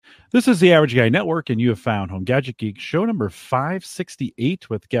This is the Average Guy Network, and you have found Home Gadget Geek, show number 568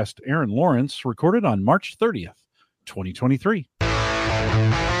 with guest Erin Lawrence, recorded on March 30th, 2023.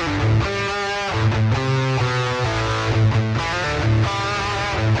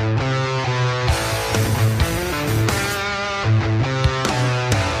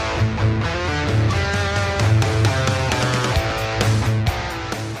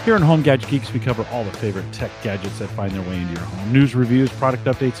 Here in Home Gadget Geeks, we cover all the favorite tech gadgets that find their way into your home. News, reviews, product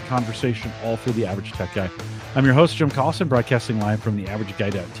updates, conversation, all for the average tech guy. I'm your host, Jim Collison, broadcasting live from the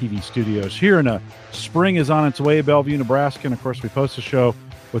AverageGuy.tv studios. Here in spring is on its way, Bellevue, Nebraska. And of course, we post a show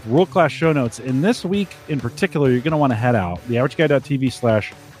with world-class show notes. And this week in particular, you're going to want to head out. The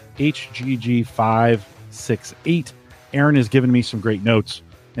AverageGuy.tv/HGG568. Erin has given me some great notes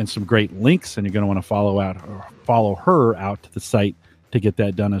and some great links, and you're going to want to follow her out to the site to get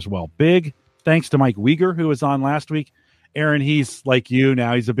that done as well. Big thanks to Mike Weger, who was on last week. Erin, he's like you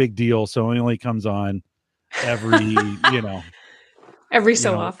now. He's a big deal, so he only comes on every, every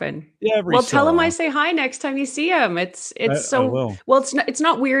so often. Yeah, tell him I say hi next time you see him. It's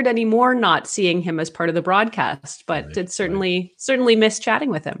not weird anymore not seeing him as part of the broadcast, but it's certainly miss chatting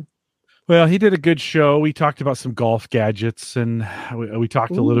with him. Well, he did a good show. We talked about some golf gadgets, and we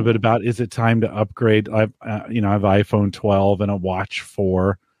talked a little bit about, is it time to upgrade? I have iPhone 12 and a Watch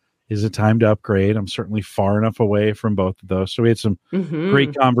 4. Is it time to upgrade? I'm certainly far enough away from both of those. So we had some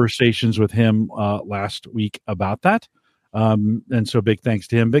great conversations with him last week about that. And so big thanks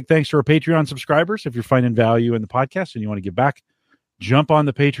to him. Big thanks to our Patreon subscribers. If you're finding value in the podcast and you want to give back, jump on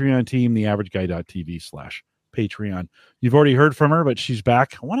the Patreon team, theaverageguy.tv/Patreon. You've already heard from her, but she's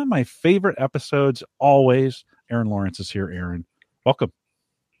back. One of my favorite episodes always. Erin Lawrence is here. Erin, welcome.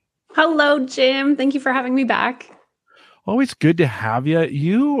 Hello, Jim. Thank you for having me back. Always good to have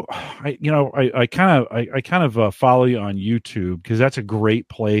you. I kind of follow you on YouTube because that's a great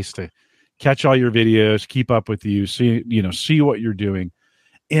place to catch all your videos, keep up with you, see what you're doing.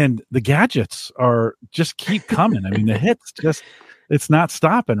 And the gadgets are just keep coming. I mean, the hits it's not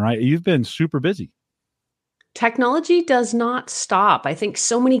stopping, right? You've been super busy. Technology does not stop. I think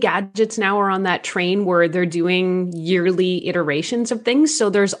so many gadgets now are on that train where they're doing yearly iterations of things. So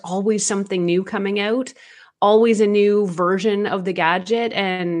there's always something new coming out, always a new version of the gadget.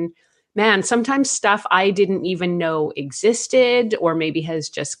 And man, sometimes stuff I didn't even know existed or maybe has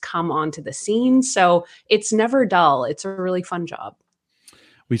just come onto the scene. So it's never dull. It's a really fun job.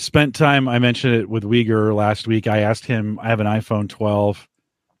 We spent time, I mentioned it with Uyghur last week. I asked him, I have an iPhone 12.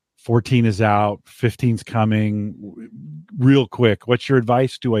 14 is out, 15's coming. Real quick, what's your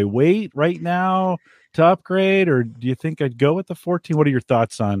advice? Do I wait right now to upgrade, or do you think I'd go with the 14? What are your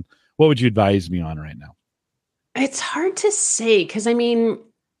thoughts on, what would you advise me on right now? It's hard to say because, I mean,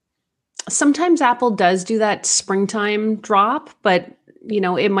 sometimes Apple does do that springtime drop, but,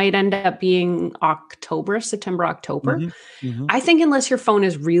 it might end up being September, October. I think unless your phone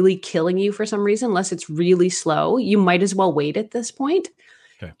is really killing you for some reason, unless it's really slow, you might as well wait at this point.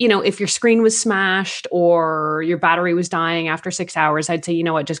 Okay. If your screen was smashed or your battery was dying after 6 hours, I'd say,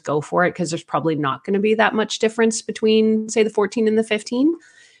 just go for it because there's probably not going to be that much difference between, say, the 14 and the 15.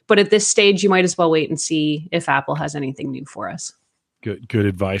 But at this stage, you might as well wait and see if Apple has anything new for us. Good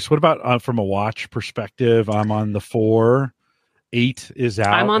advice. What about from a watch perspective? I'm on the 4. 8 is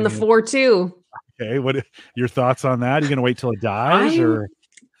out. I'm on the 4 too. Okay. What are your thoughts on that? Are you going to wait till it dies?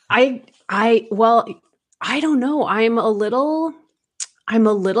 I don't know. I'm a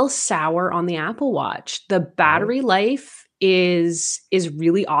little sour on the Apple Watch. The battery life is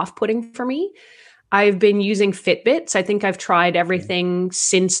really off-putting for me. I've been using Fitbits. I think I've tried everything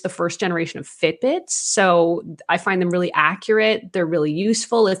since the first generation of Fitbits. So I find them really accurate. They're really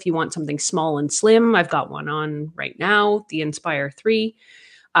useful if you want something small and slim. I've got one on right now, the Inspire 3.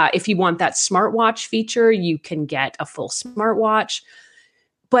 If you want that smartwatch feature, you can get a full smartwatch.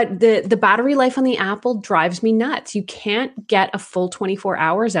 But the battery life on the Apple drives me nuts. You can't get a full 24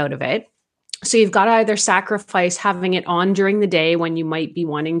 hours out of it. So you've got to either sacrifice having it on during the day when you might be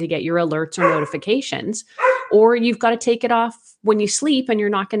wanting to get your alerts or notifications, or you've got to take it off when you sleep and you're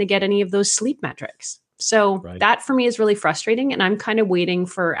not going to get any of those sleep metrics. So that for me is really frustrating. And I'm kind of waiting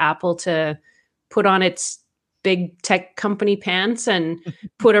for Apple to put on its big tech company pants and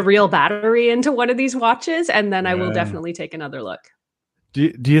put a real battery into one of these watches. And then I will definitely take another look.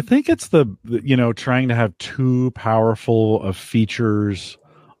 Do you think it's the trying to have too powerful of features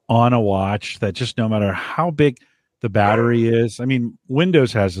on a watch that just no matter how big the battery is? I mean,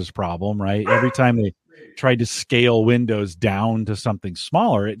 Windows has this problem, right? Every time they tried to scale Windows down to something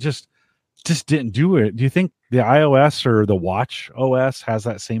smaller, it just didn't do it. Do you think the iOS or the Watch OS has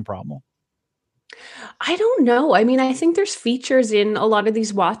that same problem? I don't know. I mean, I think there's features in a lot of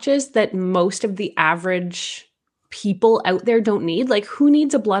these watches that most of the average people out there don't need. Like, who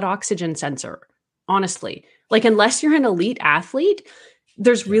needs a blood oxygen sensor? Honestly, like, unless you're an elite athlete,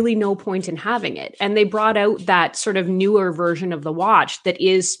 there's Yeah. really no point in having it. And they brought out that sort of newer version of the watch that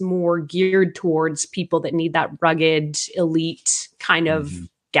is more geared towards people that need that rugged, elite kind of Hmm.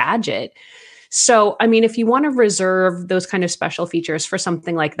 gadget. So, I mean, if you want to reserve those kind of special features for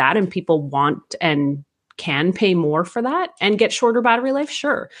something like that and people want and can pay more for that and get shorter battery life,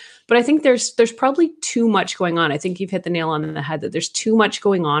 sure. But I think there's probably too much going on. I think you've hit the nail on the head that there's too much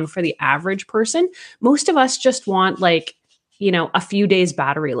going on for the average person. Most of us just want like, a few days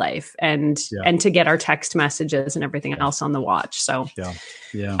battery life Yeah. and to get our text messages and everything Yeah. else on the watch. So Yeah.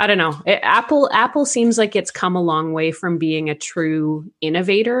 Yeah. I don't know. Apple seems like it's come a long way from being a true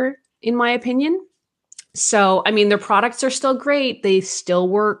innovator, in my opinion. So, I mean, their products are still great. They still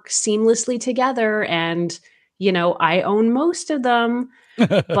work seamlessly together. And, I own most of them,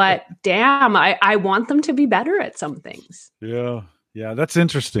 but damn, I want them to be better at some things. Yeah, yeah, that's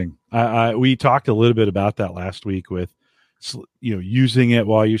interesting. We talked a little bit about that last week with, using it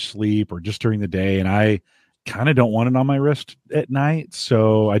while you sleep or just during the day, and I kind of don't want it on my wrist at night,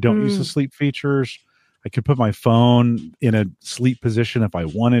 so I don't use the sleep features. I could put my phone in a sleep position if I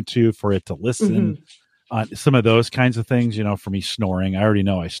wanted to for it to listen on some of those kinds of things. For me snoring, I already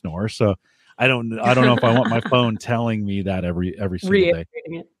know I snore, so I don't know if I want my phone telling me that every single day.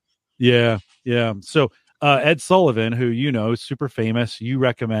 Reiterating it. Yeah, yeah. So Ed Sullivan, who is super famous, you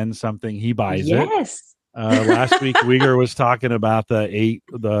recommend something, he buys it. Yes. Last week, Uyghur was talking about the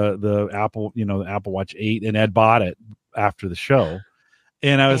Apple, the Apple Watch 8, and Ed bought it after the show,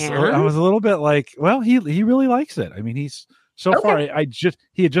 and I was a little bit like, well, he really likes it. I mean, he's so far. Okay.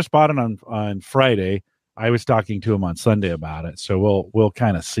 He had just bought it on Friday. I was talking to him on Sunday about it, so we'll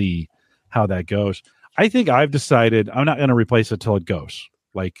kind of see how that goes. I think I've decided I'm not going to replace it till it goes.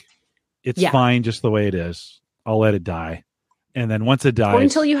 Like, it's fine just the way it is. I'll let it die. And then once it dies, Or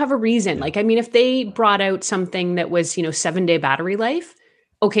until you have a reason. Yeah. Like, I mean, if they brought out something that was, 7-day battery life,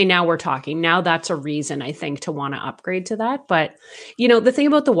 okay, now we're talking. Now that's a reason, I think, to want to upgrade to that. But, the thing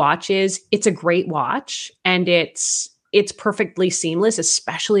about the watch is it's a great watch and it's perfectly seamless,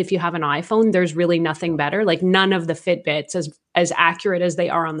 especially if you have an iPhone. There's really nothing better. Like, none of the Fitbits, as accurate as they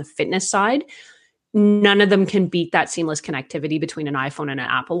are on the fitness side, none of them can beat that seamless connectivity between an iPhone and an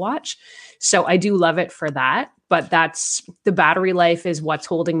Apple Watch. So I do love it for that, but that's the battery life is what's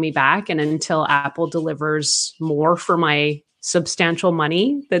holding me back. And until Apple delivers more for my substantial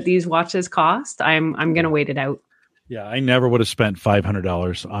money that these watches cost, I'm going to wait it out. Yeah, I never would have spent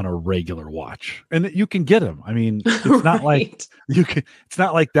 $500 on a regular watch, and you can get them. I mean, it's not like you can. It's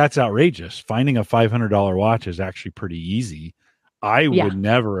not like that's outrageous. Finding a $500 watch is actually pretty easy. I would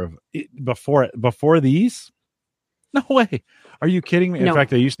never have before these. No way. Are you kidding me? In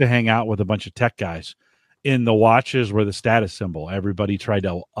fact, I used to hang out with a bunch of tech guys. In the watches were the status symbol. Everybody tried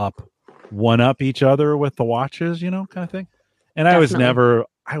to one up each other with the watches, kind of thing. And Definitely.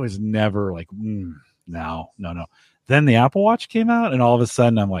 I was never like, no. Then the Apple Watch came out, and all of a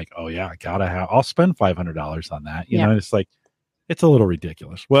sudden I'm like, oh yeah, I'll spend $500 on that. And it's like, it's a little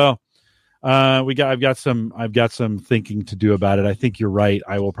ridiculous. Well, I've got some thinking to do about it. I think you're right.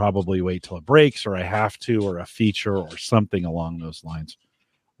 I will probably wait till it breaks, or I have to, or a feature or something along those lines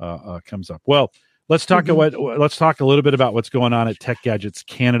comes up. Well, let's talk let's talk a little bit about what's going on at Tech Gadgets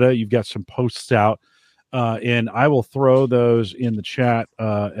Canada. You've got some posts out, and I will throw those in the chat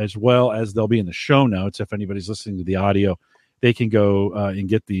as well as they'll be in the show notes. If anybody's listening to the audio, they can go and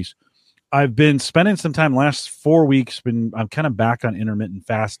get these. I've been spending some time last 4 weeks. I'm kind of back on intermittent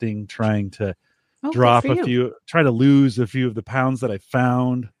fasting, trying to try to lose a few of the pounds that I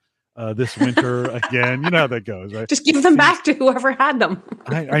found this winter. Again, you know how that goes, right? Just give them back to whoever had them.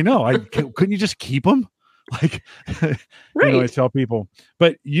 I know. Couldn't you just keep them? Like, right. I tell people,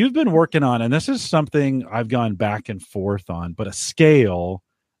 but you've been working on, and this is something I've gone back and forth on, but a scale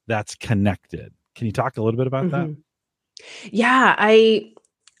that's connected. Can you talk a little bit about that? Yeah, I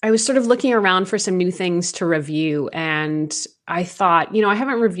was sort of looking around for some new things to review, and I thought, I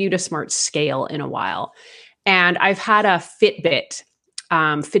haven't reviewed a smart scale in a while, and I've had a Fitbit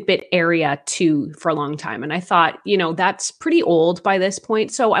Area 2 for a long time, and I thought, that's pretty old by this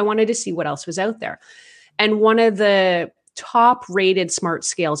point, so I wanted to see what else was out there. And one of the top rated smart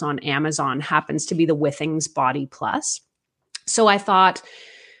scales on Amazon happens to be the Withings Body Plus. So I thought,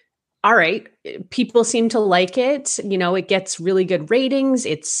 all right, people seem to like it. It gets really good ratings.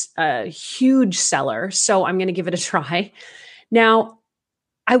 It's a huge seller. So I'm going to give it a try. Now,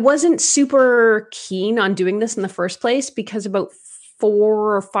 I wasn't super keen on doing this in the first place because about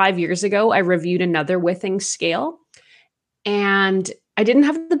 4 or 5 years ago, I reviewed another Withings scale, and I didn't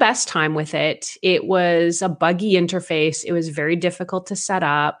have the best time with it. It was a buggy interface. It was very difficult to set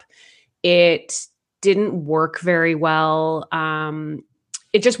up. It didn't work very well.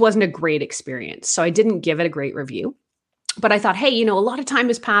 It just wasn't a great experience. So I didn't give it a great review. But I thought, hey, a lot of time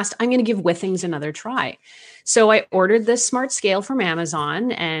has passed. I'm going to give Withings another try. So I ordered this smart scale from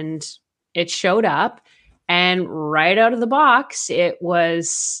Amazon, and it showed up. And right out of the box, it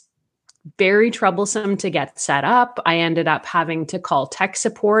was very troublesome to get set up. I ended up having to call tech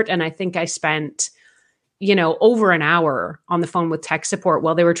support. And I think I spent, over an hour on the phone with tech support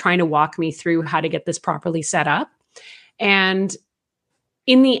while they were trying to walk me through how to get this properly set up. And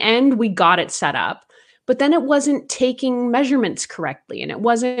in the end, we got it set up. But then it wasn't taking measurements correctly, and it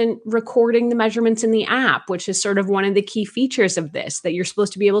wasn't recording the measurements in the app, which is sort of one of the key features of this, that you're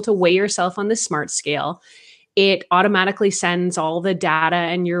supposed to be able to weigh yourself on the smart scale. It automatically sends all the data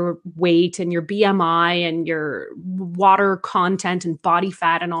and your weight and your BMI and your water content and body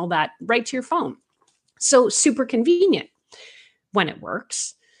fat and all that right to your phone. So super convenient when it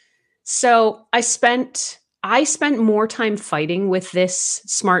works. So I spent more time fighting with this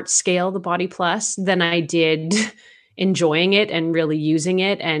smart scale, the Body Plus, than I did enjoying it and really using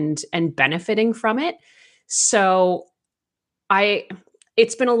it and benefiting from it. So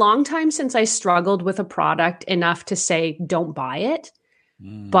it's been a long time since I struggled with a product enough to say, don't buy it.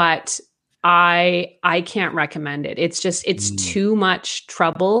 But I can't recommend it. It's too much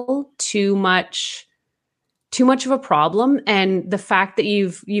trouble, too much of a problem. And the fact that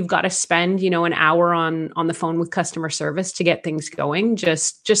you've got to spend, an hour on the phone with customer service to get things going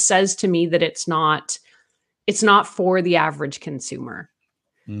just says to me that it's not for the average consumer.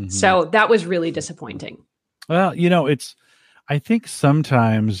 Mm-hmm. So that was really disappointing. Well, I think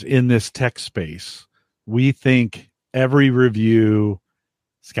sometimes in this tech space, we think every review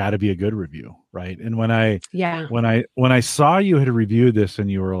has got to be a good review, right? And when I saw you had reviewed this and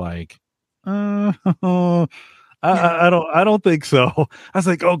you were like, I don't think so. I was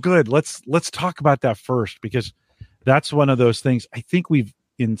like, oh, good. Let's talk about that first, because that's one of those things. I think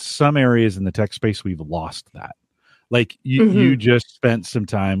in some areas in the tech space, we've lost that. Like you just spent some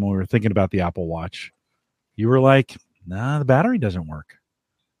time when we were thinking about the Apple Watch. You were like, nah, the battery doesn't work.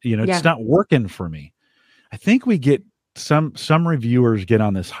 It's not working for me. I think we get some reviewers get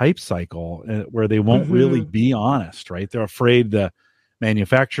on this hype cycle where they won't really be honest, right? They're afraid the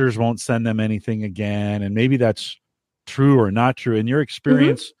manufacturers won't send them anything again. And maybe that's true or not true. In your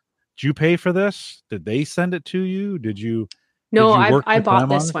experience, did you pay for this? Did they send it to you? No, I bought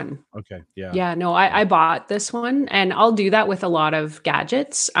this one. Okay. Yeah. Yeah. No, I bought this one, and I'll do that with a lot of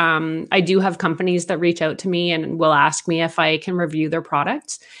gadgets. I do have companies that reach out to me and will ask me if I can review their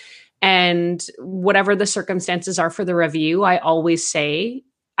products. And whatever the circumstances are for the review, I always say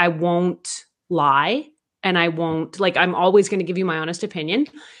I won't lie. And I'm always going to give you my honest opinion.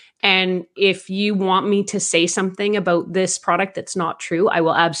 And if you want me to say something about this product that's not true, I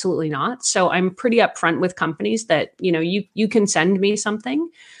will absolutely not. So I'm pretty upfront with companies that, you can send me something.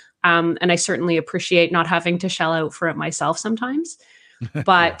 And I certainly appreciate not having to shell out for it myself sometimes,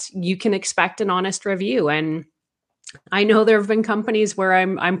 but you can expect an honest review. And I know there have been companies where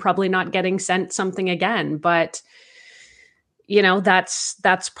I'm probably not getting sent something again, but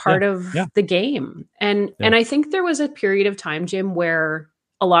that's part of the game. And I think there was a period of time, Jim, where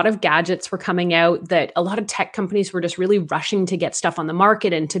a lot of gadgets were coming out that a lot of tech companies were just really rushing to get stuff on the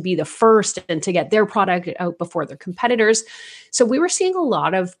market and to be the first and to get their product out before their competitors. So we were seeing a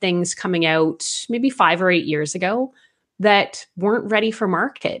lot of things coming out maybe 5 or 8 years ago that weren't ready for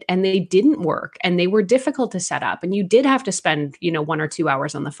market, and they didn't work, and they were difficult to set up. And you did have to spend, 1 or 2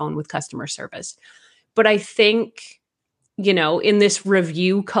 hours on the phone with customer service. But I think, in this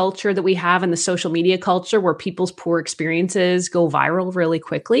review culture that we have in the social media culture where people's poor experiences go viral really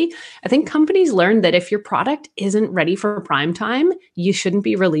quickly, I think companies learned that if your product isn't ready for prime time, you shouldn't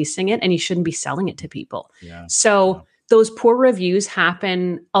be releasing it and you shouldn't be selling it to people. Yeah. So those poor reviews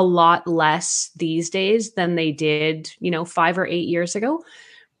happen a lot less these days than they did, 5 or 8 years ago.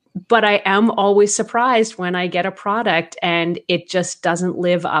 But I am always surprised when I get a product and it just doesn't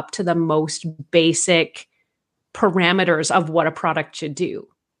live up to the most basic parameters of what a product should do.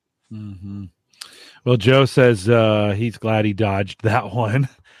 Mm-hmm. Well, Joe says he's glad he dodged that one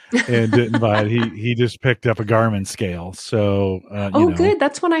and didn't buy it. He just picked up a Garmin scale. So, good.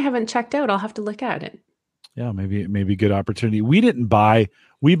 That's one I haven't checked out. I'll have to look at it. Yeah, maybe a good opportunity. We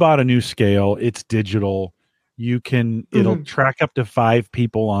bought a new scale. It's digital. It'll track up to 5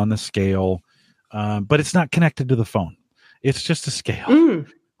 people on the scale, but it's not connected to the phone. It's just a scale.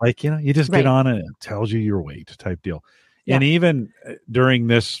 You just get on it and it tells you your weight type deal. And even during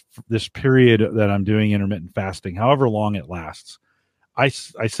this period that I'm doing intermittent fasting, however long it lasts, I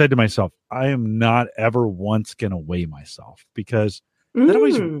said to myself, I am not ever once going to weigh myself, because that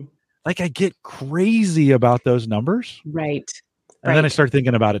always, like, I get crazy about those numbers. Right. And then I start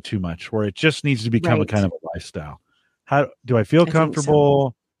thinking about it too much, where it just needs to become a kind of a lifestyle. How do I feel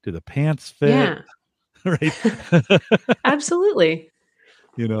comfortable? Do the pants fit? Right. Absolutely.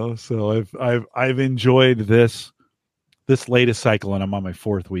 So I've enjoyed this latest cycle, and I'm on my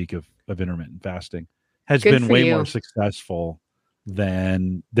 4th week of intermittent fasting. Has been way more successful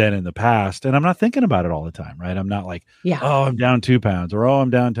than in the past. And I'm not thinking about it all the time, right? I'm not like, oh, I'm down 2 pounds, or, oh, I'm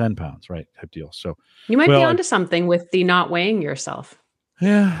down 10 pounds, right? Type deal. So you might be onto something with the not weighing yourself.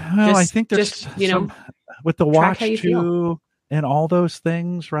 Yeah. Well, I think there's some with the watch too, and all those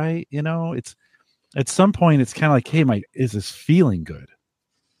things, right? It's at some point it's kind of like, hey, is this feeling good?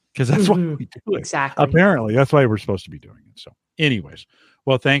 Because that's why we do it. Exactly. Apparently, that's why we're supposed to be doing it. So, anyways,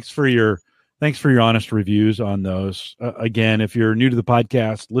 well, thanks for your honest reviews on those. Again, if you're new to the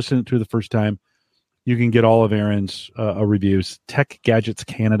podcast, listen to it the first time, you can get all of Erin's reviews,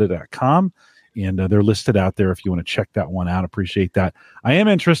 techgadgetscanada.com, and they're listed out there if you want to check that one out. Appreciate that. I am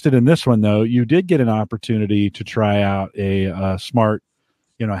interested in this one, though. You did get an opportunity to try out a smart,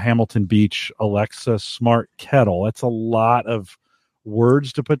 Hamilton Beach Alexa smart kettle. That's a lot of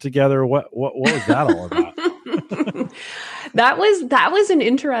words to put together. What was that all about? That was an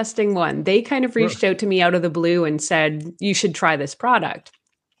interesting one. They kind of reached out to me out of the blue and said, you should try this product.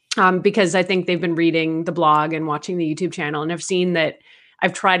 Because I think they've been reading the blog and watching the YouTube channel, and have seen that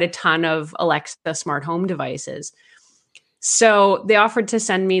I've tried a ton of Alexa smart home devices. So they offered to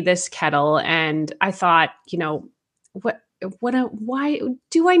send me this kettle, and I thought, why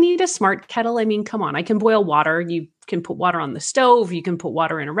do I need a smart kettle? I mean, come on, I can boil water. You can put water on the stove. You can put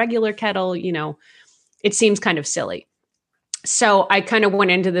water in a regular kettle. It seems kind of silly. So I kind of went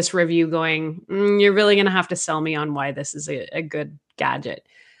into this review going, you're really going to have to sell me on why this is a good gadget.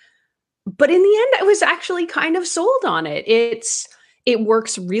 But in the end, I was actually kind of sold on it. It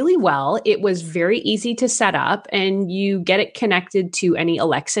works really well. It was very easy to set up, and you get it connected to any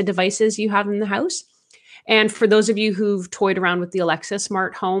Alexa devices you have in the house. And for those of you who've toyed around with the Alexa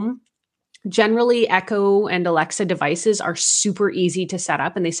smart home, generally Echo and Alexa devices are super easy to set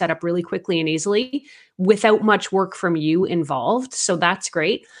up, and they set up really quickly and easily without much work from you involved. So that's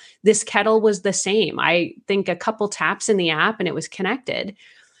great. This kettle was the same. I think a couple taps in the app and it was connected.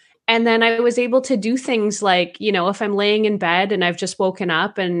 And then I was able to do things like, if I'm laying in bed and I've just woken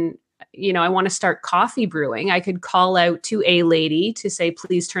up and, I want to start coffee brewing, I could call out to a lady to say,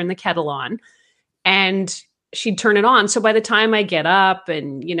 please turn the kettle on. And she'd turn it on. So by the time I get up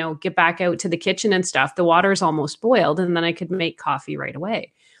and, get back out to the kitchen and stuff, the water's almost boiled, and then I could make coffee right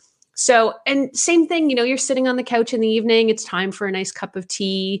away. So, and same thing, you're sitting on the couch in the evening, it's time for a nice cup of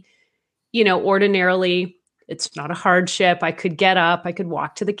tea. Ordinarily, it's not a hardship. I could get up, I could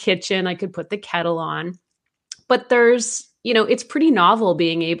walk to the kitchen, I could put the kettle on. But there's, it's pretty novel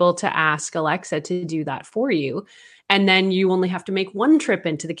being able to ask Alexa to do that for you. And then you only have to make one trip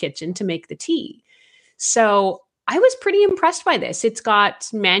into the kitchen to make the tea. So I was pretty impressed by this. It's got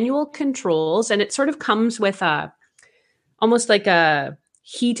manual controls, and it sort of comes with almost like a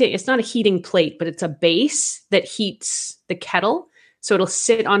heating. It's not a heating plate, but it's a base that heats the kettle. So it'll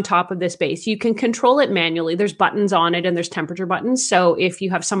sit on top of this base. You can control it manually. There's buttons on it, and there's temperature buttons. So if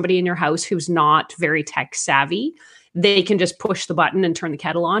you have somebody in your house who's not very tech savvy, they can just push the button and turn the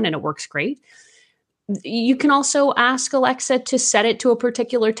kettle on, and it works great. You can also ask Alexa to set it to a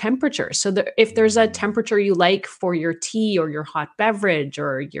particular temperature. So if there's a temperature you like for your tea or your hot beverage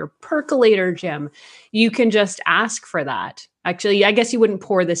or your percolator, Jim, you can just ask for that. Actually, I guess you wouldn't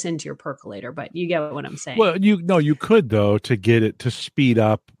pour this into your percolator, but you get what I'm saying. Well, you could, though, to get it to speed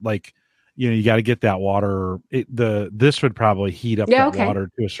up, like, you got to get that water. This would probably heat up water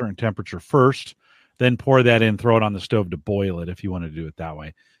to a certain temperature first, then pour that in, throw it on the stove to boil it if you want to do it that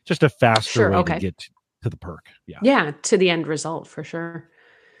way. Just a faster way to get to the perk. Yeah, to the end result for sure.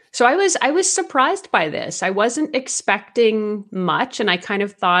 So I was surprised by this. I wasn't expecting much, and I kind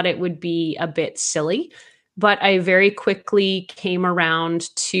of thought it would be a bit silly, but I very quickly came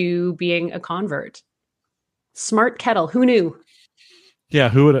around to being a convert. Smart kettle, who knew? Yeah,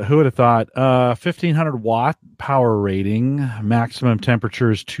 who would have thought? 1,500 watt power rating, maximum temperature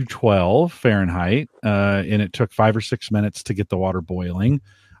is 212 Fahrenheit, and it took 5 or 6 minutes to get the water boiling.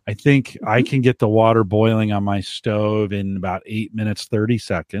 I think I can get the water boiling on my stove in about 8 minutes, 30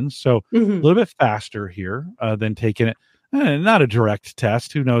 seconds. So a little bit faster here than taking it. Not a direct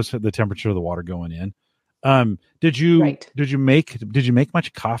test. Who knows the temperature of the water going in? Right. Did you make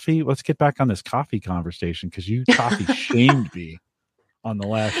much coffee? Let's get back on this coffee conversation because you coffee shamed me on the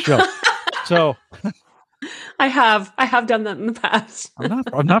last show. So I have done that in the past.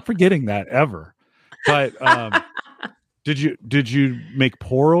 I'm not forgetting that ever. But did you make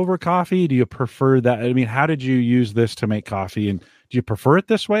pour over coffee? Do you prefer that? I mean, how did you use this to make coffee? And do you prefer it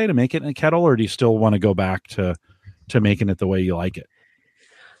this way to make it in a kettle, or do you still want to go back to making it the way you like it?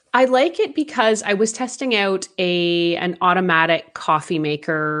 I like it because I was testing out an automatic coffee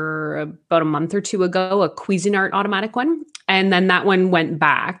maker about a month or two ago, a Cuisinart automatic one. And then that one went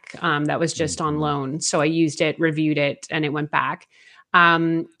back. That was just on loan. So I used it, reviewed it, and it went back.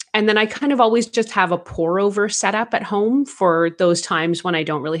 And then I kind of always just have a pour over setup at home for those times when I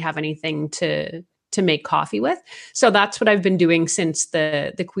don't really have anything to make coffee with. So that's what I've been doing since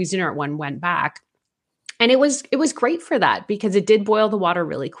the Cuisinart one went back. And it was great for that because it did boil the water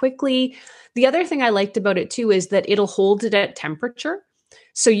really quickly. The other thing I liked about it too is that it'll hold it at temperature.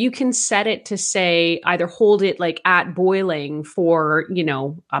 So you can set it to say either hold it like at boiling for,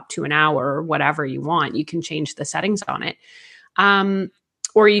 up to an hour or whatever you want. You can change the settings on it.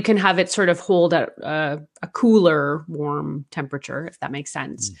 Or you can have it sort of hold at a cooler, warm temperature, if that makes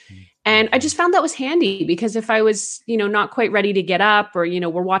sense. Mm-hmm. And I just found that was handy because if I was, not quite ready to get up or,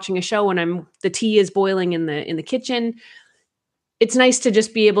 we're watching a show and the tea is boiling in the kitchen, it's nice to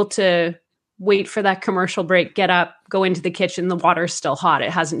just be able to wait for that commercial break, get up, go into the kitchen, the water's still hot. It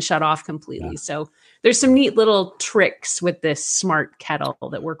hasn't shut off completely. Yeah. So there's some neat little tricks with this smart kettle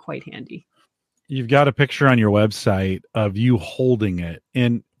that were quite handy. You've got a picture on your website of you holding it.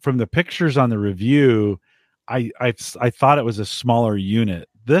 And from the pictures on the review, I thought it was a smaller unit.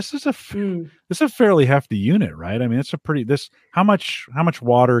 This is a fairly hefty unit, right? I mean, it's how much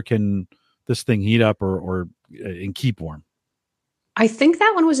water can this thing heat up or and keep warm? I think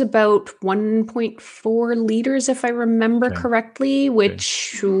that one was about 1.4 liters, if I remember correctly,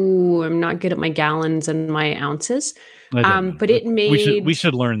 which I'm not good at my gallons and my ounces. But it made... We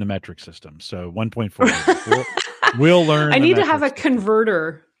should learn the metric system. So 1.4. we'll learn. I need to have a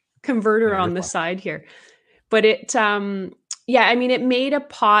converter on the side here. But it, it made a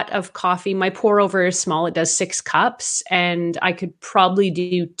pot of coffee. My pour over is small. It does 6 cups and I could probably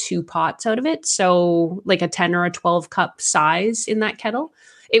do 2 pots out of it. So like a 10 or a 12 cup size in that kettle.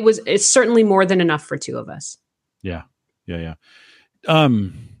 It's certainly more than enough for 2 of us. Yeah.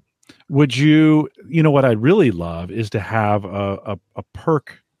 Would you what I'd really love is to have a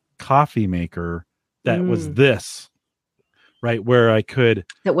perk coffee maker that was this, right? Where I could,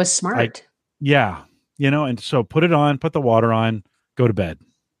 that was smart. And so put it on, put the water on, go to bed,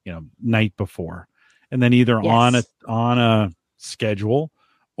 night before, and then either on a schedule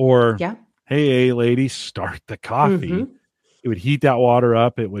or, hey, lady, start the coffee. Mm-hmm. It would heat that water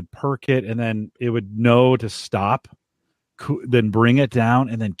up. It would perk it. And then it would know to stop, then bring it down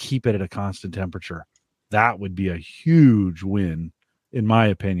and then keep it at a constant temperature. That would be a huge win, in my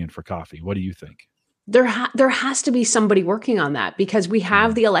opinion, for coffee. What do you think? There has to be somebody working on that because we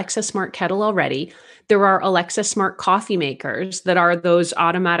have the Alexa Smart Kettle already. There are Alexa Smart coffee makers that are those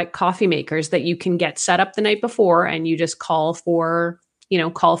automatic coffee makers that you can get set up the night before and you just call for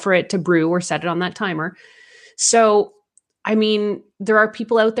it to brew or set it on that timer. So, I mean, there are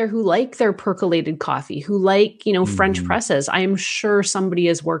people out there who like their percolated coffee, who like, French presses. I am sure somebody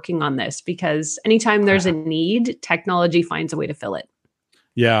is working on this because anytime there's a need, technology finds a way to fill it.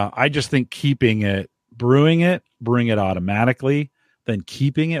 Yeah, I just think brewing it, brewing it automatically, then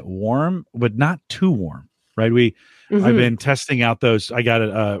keeping it warm, but not too warm, right? I've been testing out those. I got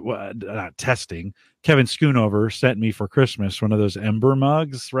it, not testing. Kevin Schoonover sent me for Christmas one of those Ember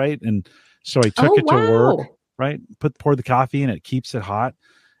mugs, right? And so I took it to work, right? Pour the coffee in, it keeps it hot.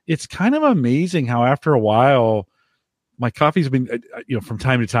 It's kind of amazing how after a while, my coffee's been, from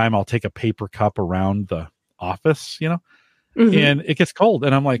time to time, I'll take a paper cup around the office, and it gets cold.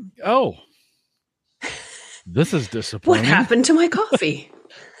 And I'm like, oh, this is disappointing. What happened to my coffee?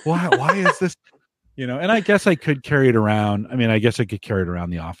 Why is this, and I guess I could carry it around. I mean, I guess I could carry it around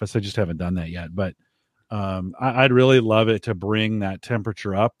the office. I just haven't done that yet. But I'd really love it to bring that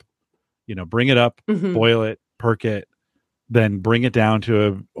temperature up, bring it up, boil it, perk it, then bring it down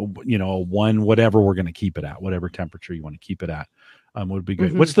to a 1, whatever we're going to keep it at, whatever temperature you want to keep it at. Would be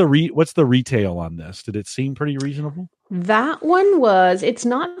good. What's the retail on this? Did it seem pretty reasonable? That one it's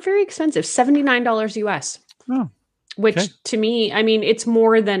not very expensive, $79 US. Oh, which to me, I mean, it's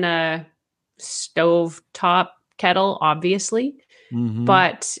more than a stovetop kettle, obviously,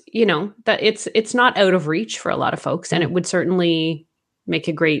 but that it's not out of reach for a lot of folks, and it would certainly make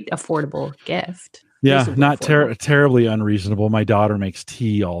a great affordable gift. Yeah, reasonably not affordable. terribly unreasonable. My daughter makes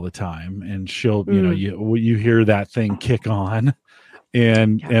tea all the time, and she'll, you hear that thing kick on,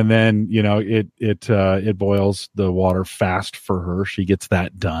 and Yeah. then it boils the water fast for her. She gets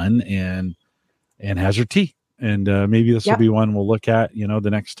that done and has her tea. And maybe this will be Yep. one we'll look at, the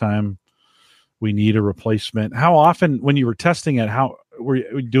next time we need a replacement. How often, when you were testing it, how were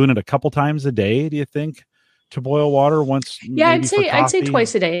you doing it a couple times a day, do you think, to boil water once, Yeah, maybe for I'd say coffee?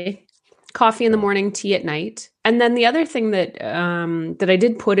 twice a day. Coffee in the Okay. morning, tea at night. And then the other thing that that I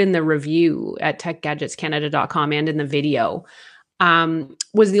did put in the review at techgadgetscanada.com and in the video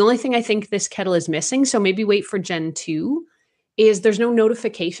was the only thing I think this kettle is missing. So maybe wait for Gen 2 is there's no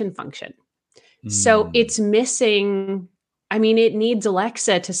notification function. So Mm, it's missing. I mean, it needs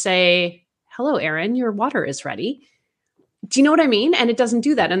Alexa to say, "Hello, Erin, your water is ready." Do you know what I mean? And it doesn't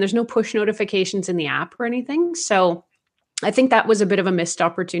do that. And there's no push notifications in the app or anything. So I think that was a bit of a missed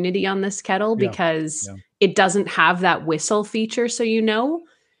opportunity on this kettle yeah. because Yeah. it doesn't have that whistle feature. So,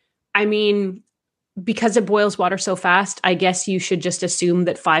 I mean, because it boils water so fast, I guess you should just assume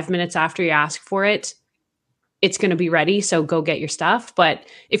that 5 minutes after you ask for it, it's going to be ready. So go get your stuff. But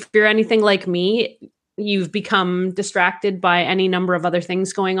if you're anything like me, you've become distracted by any number of other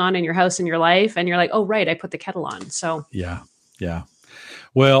things going on in your house and your life. And you're like, oh, right, I put the kettle on. So, Yeah. Yeah.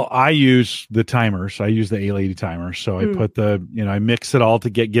 Well, I use the timers. I use the A-Lady timer. So I mm, put I mix it all to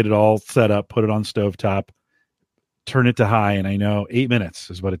get it all set up, put it on stovetop, turn it to high, and I know 8 minutes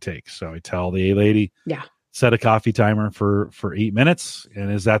is what it takes. So I tell the A-Lady, yeah. set a coffee timer for 8 minutes.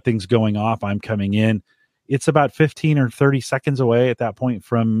 And as that thing's going off, I'm coming in. It's about 15 or 30 seconds away at that point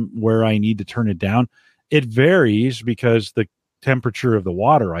from where I need to turn it down. It varies because the temperature of the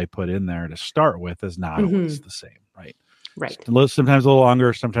water I put in there to start with is not always Mm-hmm. the same, right? Right. Sometimes a little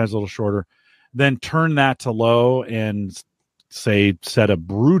longer, sometimes a little shorter. Then turn that to low and say set a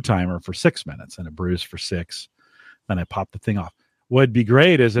brew timer for 6 minutes, and it brews for 6. Then I pop the thing off. What'd be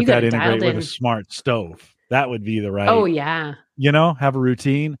great is You if got that it integrate dialed with a in. smart stove. That would be the Oh, right, yeah. have a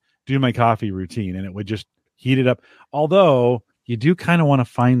routine, do my coffee routine, and it would just heat it up. Although you do kind of want to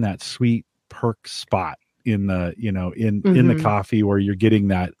find that sweet perk spot in the, in the Mm-hmm. coffee where you're getting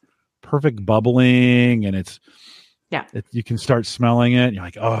that perfect bubbling, and Yeah. you can start smelling it. And you're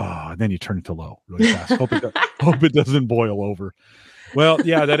like, oh, and then you turn it to low really fast. Hope it doesn't boil over. Well,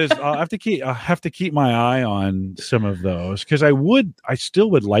 yeah, that is. I have to keep my eye on some of those because I still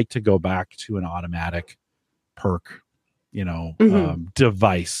would like to go back to an automatic perk, Mm-hmm.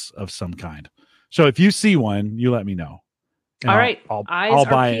 device of some kind. So if you see one, you let me know, and All I'll right. I'll Eyes I'll are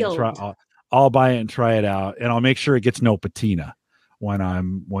buy it and try. peeled. I'll buy it and try it out, and I'll make sure it gets no patina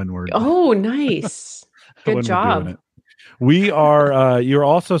Oh, nice. Good when we're doing job. it. We are you're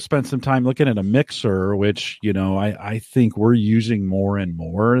also spent some time looking at a mixer, which I think we're using more and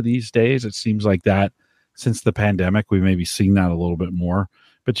more these days. It seems like that since the pandemic we've maybe seen that a little bit more.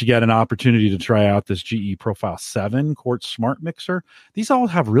 But you got an opportunity to try out this GE Profile 7 quart smart mixer. These all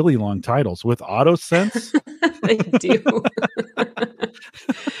have really long titles with AutoSense. They do.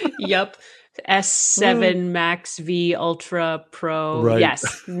 Yep. Uh, S7 Max V Ultra Pro. right.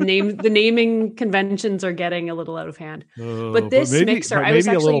 Yes. The naming conventions are getting a little out of hand. But But this mixer, I was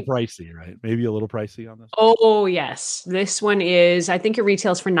maybe a little actually pricey, right? Maybe a little pricey on this one. oh yes. This one is I think it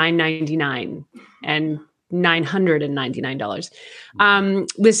retails for $9.99 and $999. Mhm.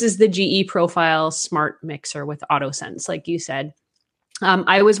 This is the GE Profile Smart Mixer with AutoSense, like you said.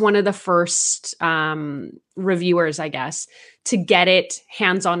 I was one of the first reviewers, I guess, to get it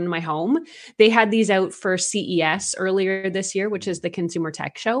hands on in my home. They had these out for CES earlier this year, which is the Consumer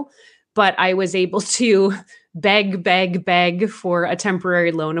Tech Show. But I was able to beg for a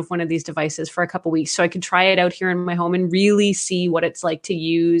temporary loan of one of these devices for a couple weeks so I could try it out here in my home and really see what it's like to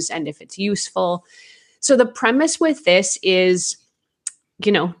use and if it's useful. So the premise with this is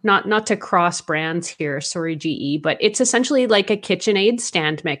not to cross brands here, sorry, GE, but it's essentially like a KitchenAid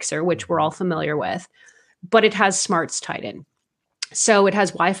stand mixer, which we're all Mhm. familiar with, but it has smarts tied in. So it has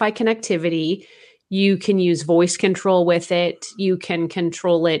Wi-Fi connectivity. You can use voice control with it. You can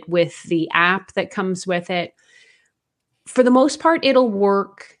control it with the app that comes with it. For the most part, it'll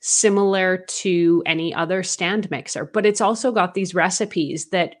work similar to any other stand mixer, but it's also got these recipes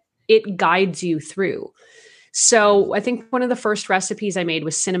that it guides you through. So I think one of the first recipes I made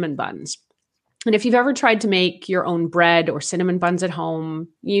was cinnamon buns. And if you've ever tried to make your own bread or cinnamon buns at home,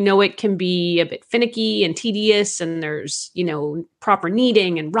 it can be a bit finicky and tedious, and there's, proper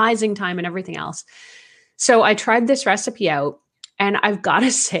kneading and rising time and everything else. So I tried this recipe out, and I've got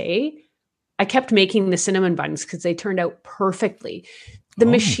to say, I kept making the cinnamon buns because they turned out perfectly. The Oh,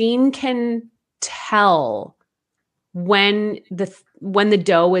 machine can tell when the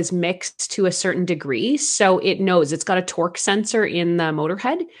dough is mixed to a certain degree. So it knows, it's got a torque sensor in the motor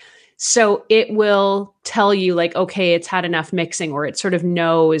head. So it will tell you like, okay, it's had enough mixing, or it sort of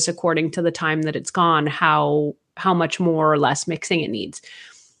knows according to the time that it's gone how much more or less mixing it needs.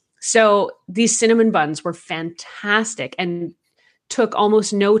 So these cinnamon buns were fantastic and took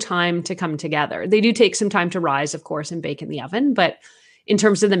almost no time to come together. They do take some time to rise, of course, and bake in the oven, but in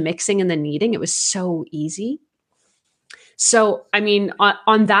terms of the mixing and the kneading, it was so easy. So, I mean,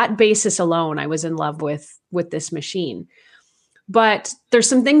 on that basis alone, I was in love with this machine. But there's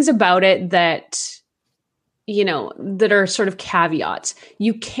some things about it that, you know, that are sort of caveats.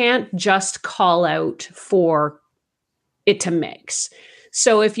 You can't just call out for it to mix.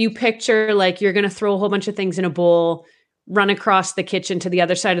 So if you picture like you're going to throw a whole bunch of things in a bowl, run across the kitchen to the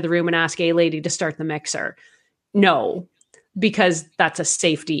other side of the room and ask a lady to start the mixer. No, because that's a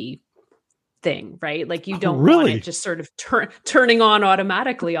safety thing, right? Like you don't want it just sort of turning on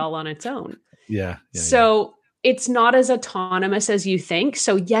automatically all on its own. Yeah. So it's not as autonomous as you think.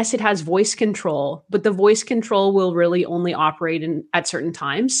 So yes, it has voice control, but the voice control will really only operate at certain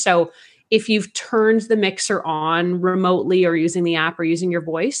times. So if you've turned the mixer on remotely or using the app or using your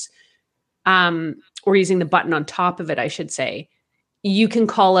voice, or using the button on top of it, I should say, you can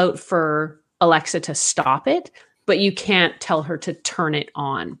call out for Alexa to stop it, but you can't tell her to turn it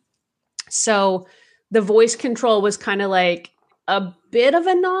on. So the voice control was kind of like a bit of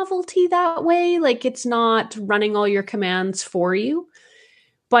a novelty that way. Like it's not running all your commands for you,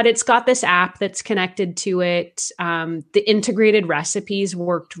 but it's got this app that's connected to it. The integrated recipes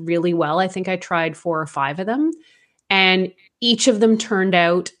worked really well. I think I tried 4 or 5 of them, and each of them turned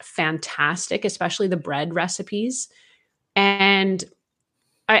out fantastic, especially the bread recipes. And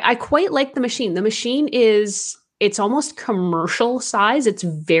I quite like the machine. The machine it's almost commercial size. It's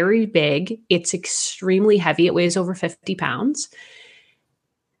very big. It's extremely heavy. It weighs over 50 pounds.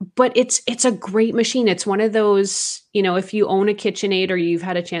 But it's a great machine. It's one of those, you know, if you own a KitchenAid or you've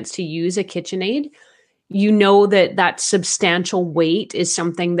had a chance to use a KitchenAid, you know that substantial weight is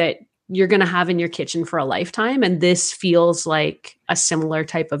something that you're going to have in your kitchen for a lifetime. And this feels like a similar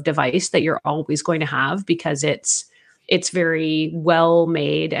type of device that you're always going to have, because it's very well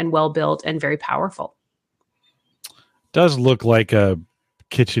made and well built and very powerful. Does look like a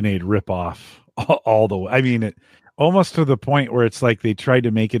KitchenAid ripoff all the way. I mean, almost to the point where it's like they tried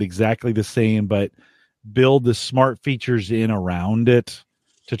to make it exactly the same, but build the smart features in around it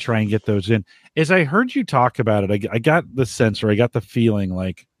to try and get those in. As I heard you talk about it, I got the sense, or I got the feeling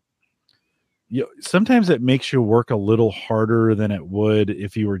like, you know, sometimes it makes you work a little harder than it would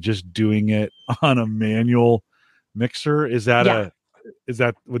if you were just doing it on a manual mixer. Would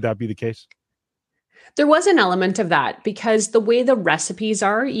that be the case? There was an element of that, because the way the recipes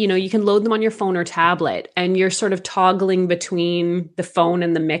are, you know, you can load them on your phone or tablet and you're sort of toggling between the phone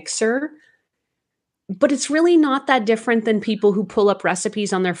and the mixer. But it's really not that different than people who pull up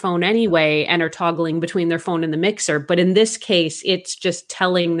recipes on their phone anyway and are toggling between their phone and the mixer. But in this case, it's just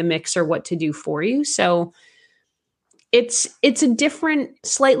telling the mixer what to do for you. So it's a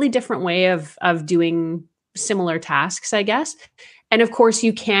slightly different way of doing similar tasks, I guess. And of course,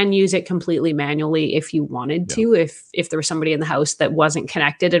 you can use it completely manually if you wanted to. If there was somebody in the house that wasn't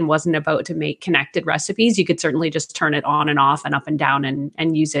connected and wasn't about to make connected recipes, you could certainly just turn it on and off and up and down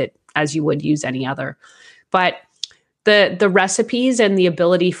and use it as you would use any other. But the recipes and the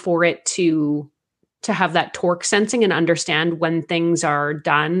ability for it to have that torque sensing and understand when things are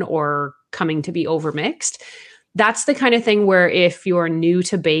done or coming to be overmixed, that's the kind of thing where if you're new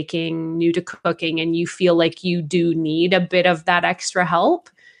to baking, new to cooking, and you feel like you do need a bit of that extra help,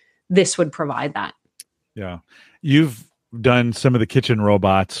 this would provide that. Yeah. You've done some of the kitchen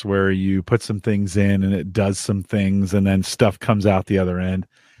robots where you put some things in and it does some things and then stuff comes out the other end.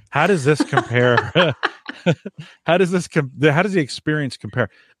 How does this compare? How does the experience compare?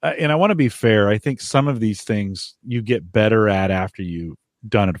 And I want to be fair. I think some of these things you get better at after you've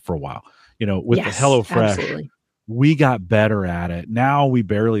done it for a while. You know, with the HelloFresh, absolutely. We got better at it. Now we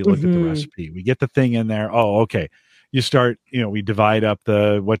barely look at the recipe. We get the thing in there. Oh, okay. You start, you know, we divide up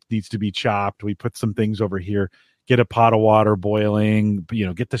what needs to be chopped. We put some things over here, get a pot of water boiling, you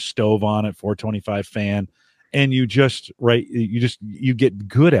know, get the stove on at 425 fan. And you get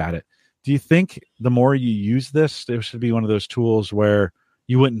good at it. Do you think the more you use this, there should be one of those tools where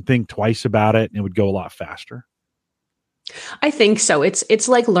you wouldn't think twice about it and it would go a lot faster? I think so. It's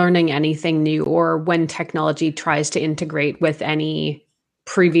like learning anything new, or when technology tries to integrate with any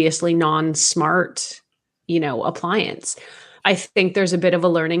previously non-smart, you know, appliance. I think there's a bit of a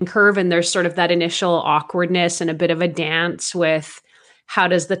learning curve, and there's sort of that initial awkwardness and a bit of a dance with how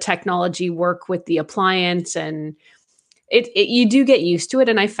does the technology work with the appliance, and you do get used to it,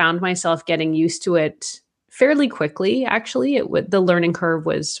 and I found myself getting used to it fairly quickly. Actually, the learning curve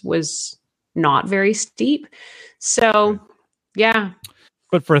was not very steep. So, yeah.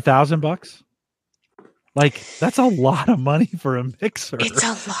 But for $1,000, like that's a lot of money for a mixer. It's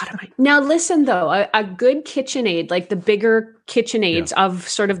a lot of money. Now, listen though, a good KitchenAid, like the bigger KitchenAids of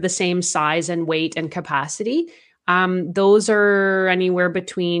sort of the same size and weight and capacity, those are anywhere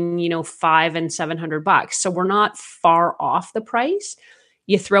between $500 and $700. So we're not far off the price.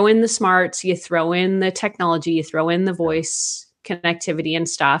 You throw in the smarts, you throw in the technology, you throw in the voice connectivity and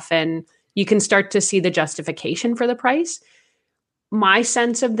stuff, and you can start to see the justification for the price. My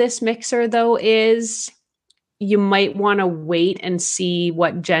sense of this mixer, though, is you might want to wait and see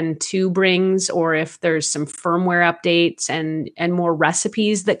what Gen 2 brings, or if there's some firmware updates and more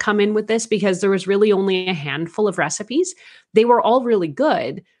recipes that come in with this, because there was really only a handful of recipes. They were all really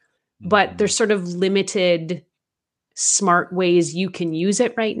good, but there's sort of limited smart ways you can use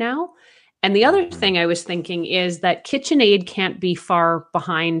it right now. And the other thing I was thinking is that KitchenAid can't be far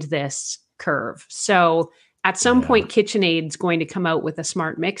behind this curve. So at some point, KitchenAid's going to come out with a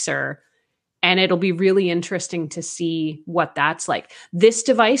smart mixer, and it'll be really interesting to see what that's like. This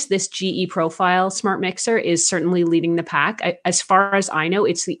device, this GE Profile smart mixer, is certainly leading the pack. As far as I know,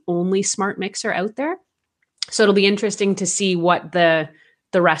 it's the only smart mixer out there. So it'll be interesting to see what the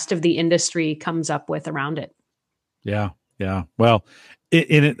rest of the industry comes up with around it. Yeah. Well,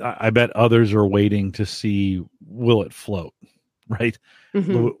 in it, I bet others are waiting to see, will it float, right?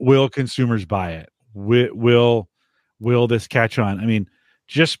 Mm-hmm. Will consumers buy it? Will this catch on? I mean,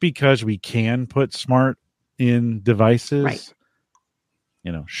 just because we can put smart in devices, right,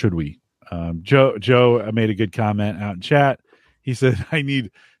 should we? Joe made a good comment out in chat. He said, I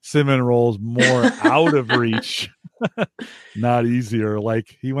need cinnamon rolls more out of reach, not easier.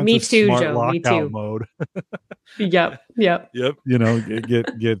 Like he wants a smart Joe, lockout mode. Yep.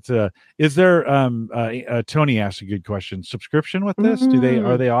 Is there, Tony asked a good question. Subscription with this?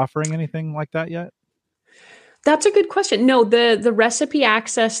 Are they offering anything like that yet? That's a good question. No, the recipe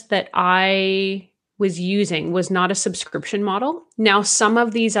access that I was using was not a subscription model. Now, some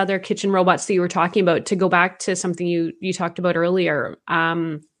of these other kitchen robots that you were talking about, to go back to something you talked about earlier,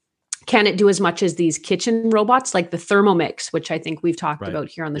 can it do as much as these kitchen robots like the Thermomix, which I think we've talked about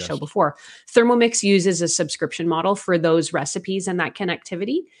here on the show before? Thermomix uses a subscription model for those recipes and that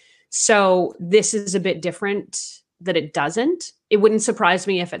connectivity. So this is a bit different that it doesn't. It wouldn't surprise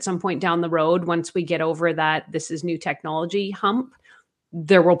me if at some point down the road, once we get over that this is new technology hump,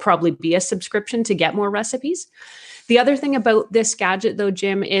 there will probably be a subscription to get more recipes. The other thing about this gadget, though,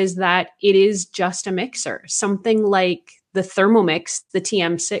 Jim, is that it is just a mixer. Something like the Thermomix, the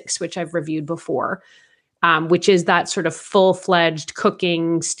TM6, which I've reviewed before, which is that sort of full-fledged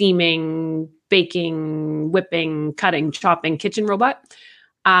cooking, steaming, baking, whipping, cutting, chopping kitchen robot.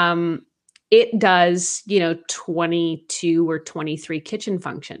 It does, 22 or 23 kitchen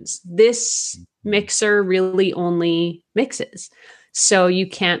functions. This mixer really only mixes. So you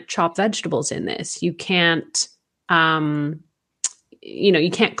can't chop vegetables in this. You can't,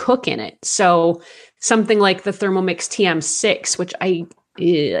 you can't cook in it. So something like the Thermomix TM6, which I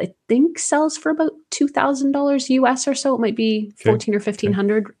think sells for about $2,000 US or so. It might be $1,400 or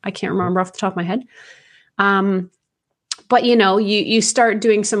 $1,500. I can't remember off the top of my head. But, you start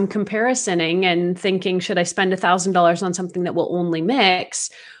doing some comparising and thinking, should I spend $1,000 on something that will only mix,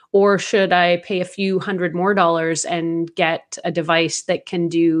 or should I pay a few $100 more and get a device that can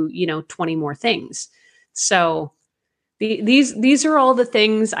do, 20 more things? So these are all the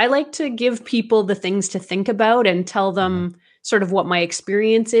things I like to give people, the things to think about, and tell them sort of what my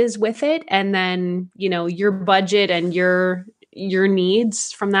experience is with it. And then, your budget and your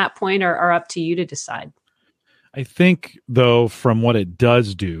needs from that point are up to you to decide. I think, though, from what it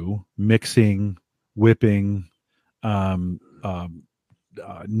does do, mixing, whipping,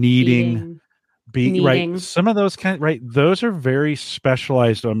 kneading, right? Some of those those are very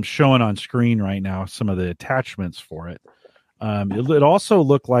specialized. I'm showing on screen right now some of the attachments for it. It also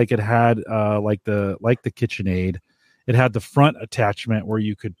looked like it had like the KitchenAid. It had the front attachment where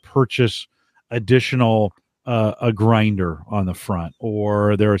you could purchase additional a grinder on the front,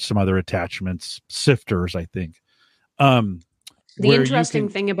 or there are some other attachments, sifters, I think. The interesting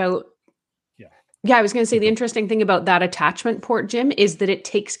thing about I was going to say the interesting thing about that attachment port, Jim, is that it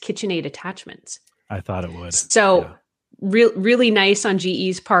takes KitchenAid attachments. I thought it would. So really nice on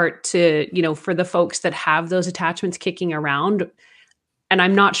GE's part to, for the folks that have those attachments kicking around. And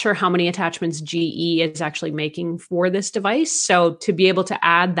I'm not sure how many attachments GE is actually making for this device. So to be able to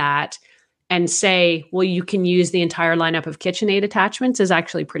add that and say, well, you can use the entire lineup of KitchenAid attachments is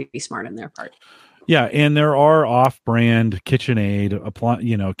actually pretty smart on their part. Yeah, and there are off-brand KitchenAid,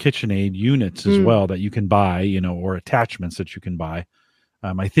 KitchenAid units as well that you can buy, or attachments that you can buy.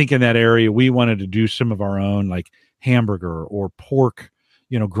 I think in that area we wanted to do some of our own, like hamburger or pork,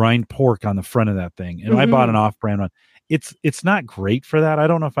 grind pork on the front of that thing. And I bought an off-brand one. It's not great for that. I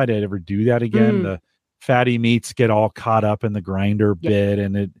don't know if I'd ever do that again. The fatty meats get all caught up in the grinder bit,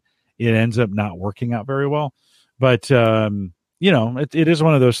 and it ends up not working out very well. But it is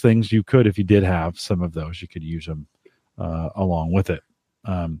one of those things you could, if you did have some of those, you could use them along with it.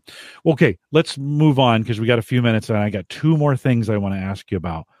 Okay, let's move on because we got a few minutes and I got two more things I want to ask you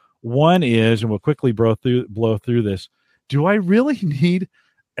about. One is, and we'll quickly blow through this. Do I really need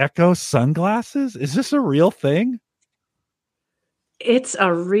Echo sunglasses? Is this a real thing? It's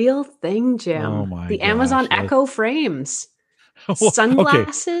a real thing, Jim. Oh my the gosh, Amazon Echo frames.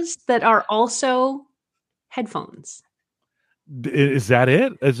 Sunglasses that are also headphones. Is that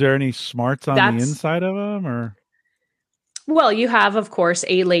it? Is there any smarts on the inside of them, or? Well, you have, of course,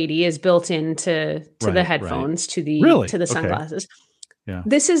 a lady is built into the headphones, to the sunglasses. Yeah.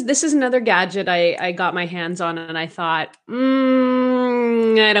 This is another gadget I got my hands on, and I thought,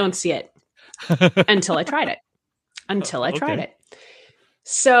 I don't see it until I tried it.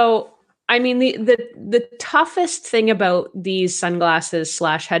 So, I mean, the toughest thing about these sunglasses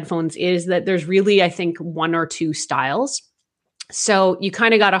 / headphones is that there's really, I think, one or two styles. So you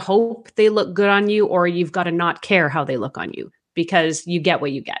kind of got to hope they look good on you, or you've got to not care how they look on you, because you get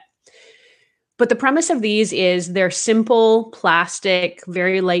what you get. But the premise of these is they're simple, plastic,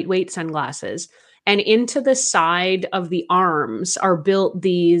 very lightweight sunglasses. And into the side of the arms are built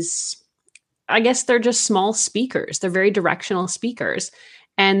these, I guess they're just small speakers. They're very directional speakers.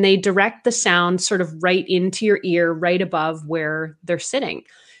 And they direct the sound sort of right into your ear, right above where they're sitting.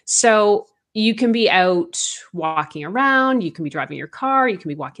 So you can be out walking around, you can be driving your car, you can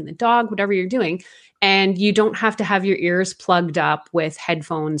be walking the dog, whatever you're doing, and you don't have to have your ears plugged up with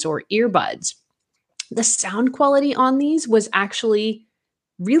headphones or earbuds. The sound quality on these was actually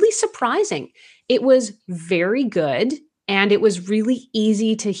really surprising. It was very good, and it was really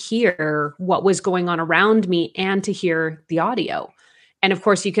easy to hear what was going on around me and to hear the audio. And of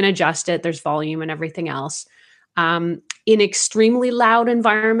course, you can adjust it. There's volume and everything else. In extremely loud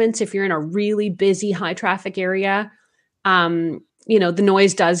environments, if you're in a really busy, high traffic area, the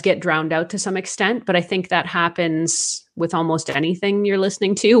noise does get drowned out to some extent, but I think that happens with almost anything you're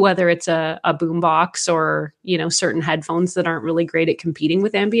listening to, whether it's a boombox or, certain headphones that aren't really great at competing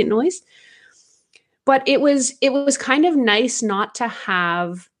with ambient noise. But it was kind of nice not to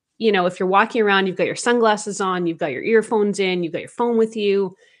have, if you're walking around, you've got your sunglasses on, you've got your earphones in, you've got your phone with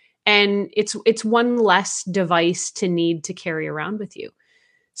you. And it's one less device to need to carry around with you.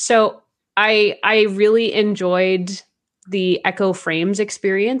 So I really enjoyed the Echo Frames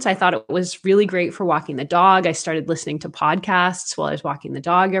experience. I thought it was really great for walking the dog. I started listening to podcasts while I was walking the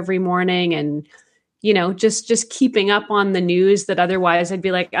dog every morning, and just keeping up on the news that otherwise I'd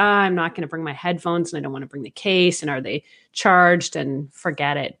be like, I'm not going to bring my headphones, and I don't want to bring the case, and are they charged, and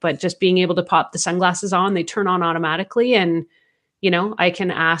forget it. But just being able to pop the sunglasses on, they turn on automatically, and I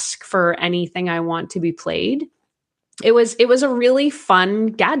can ask for anything I want to be played. It was a really fun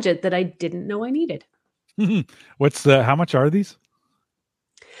gadget that I didn't know I needed. How much are these?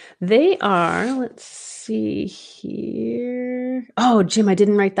 They are, let's see here. Oh, Jim, I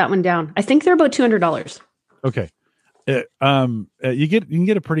didn't write that one down. I think they're about $200. Okay. You can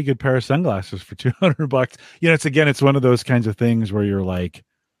get a pretty good pair of sunglasses for $200. It's one of those kinds of things where you're like,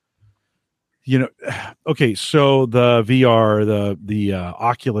 okay, so the VR, the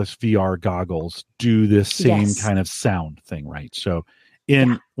Oculus VR goggles do this same kind of sound thing, right? So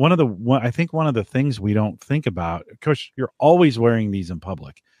one of the things we don't think about, of course, you're always wearing these in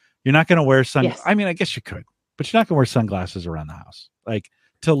public. You're not going to wear I mean, I guess you could, but you're not going to wear sunglasses around the house, like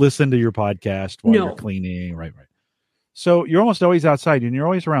to listen to your podcast while you're cleaning, right? So you're almost always outside, and you're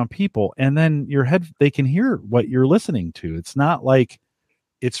always around people, and then they can hear what you're listening to. It's not like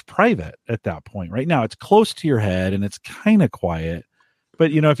it's private at that point. Right now, it's close to your head and it's kind of quiet.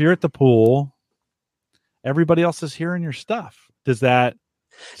 But if you're at the pool, everybody else is hearing your stuff. Does that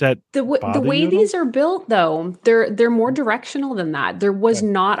the way these are built, though, they're more directional than that. There was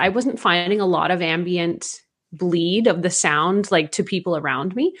I wasn't finding a lot of ambient bleed of the sound, like to people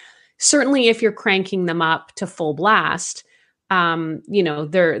around me. Certainly, if you're cranking them up to full blast, they're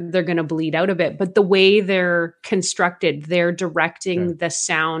going to bleed out a bit. But the way they're constructed, they're directing the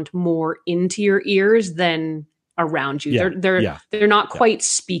sound more into your ears than around you. They're not quite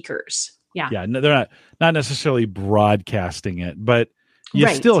speakers. Yeah, no, they're not necessarily broadcasting it, but you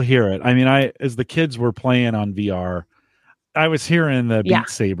still hear it. I mean, as the kids were playing on VR, I was hearing the Yeah. Beat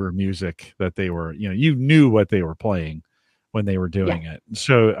Saber music that they were, you knew what they were playing when they were Yeah. doing it.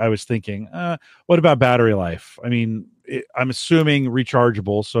 So I was thinking, what about battery life? I mean, I'm assuming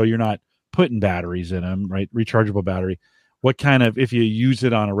rechargeable, so you're not putting batteries in them, right? Rechargeable battery. What kind of, if you use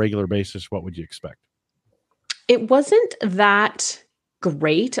it on a regular basis, what would you expect? It wasn't that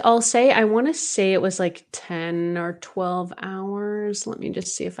great, I'll say. I want to say it was like 10 or 12 hours. Let me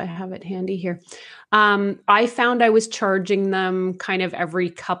just see if I have it handy here. I found I was charging them kind of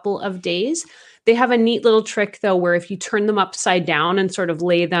every couple of days. They have a neat little trick though, where if you turn them upside down and sort of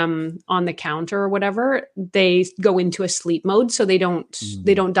lay them on the counter or whatever, they go into a sleep mode. So they don't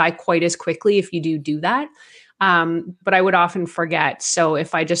die quite as quickly if you do that. But I would often forget. So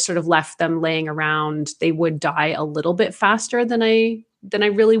if I just sort of left them laying around, they would die a little bit faster than I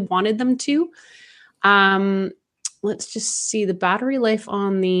really wanted them to. Let's just see the battery life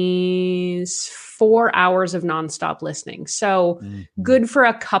on these 4 hours of nonstop listening. So good for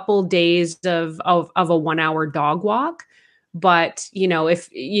a couple days of a 1 hour dog walk. But if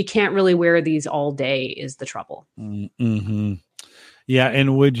you can't really wear these all day is the trouble. Mm-hmm. Yeah,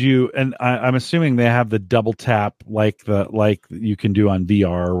 and would you? And I'm assuming they have the double tap like you can do on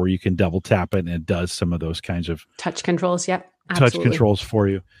VR, where you can double tap it and it does some of those kinds of Touch controls. Yep. touch Absolutely. controls for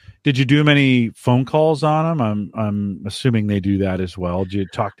you. Did you do many phone calls on them? I'm assuming they do that as well. Did you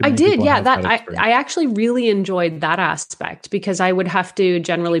talk to I many did, people? yeah. I actually really enjoyed that aspect because I would have to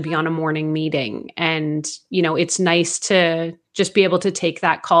generally be on a morning meeting, and it's nice to just be able to take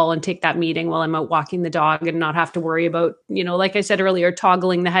that call and take that meeting while I'm out walking the dog and not have to worry about, like I said earlier,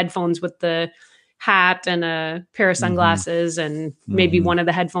 toggling the headphones with the hat and a pair of sunglasses, and maybe one of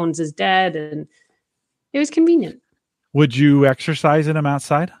the headphones is dead, and it was convenient. Would you exercise in them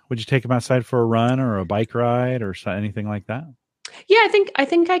outside? Would you take them outside for a run or a bike ride or anything like that? Yeah, I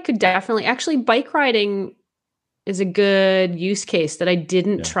think I could definitely. Actually, bike riding is a good use case that I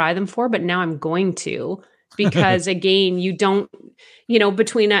didn't try them for, but now I'm going to, because again, you don't,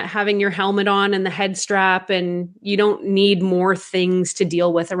 between having your helmet on and the head strap, and you don't need more things to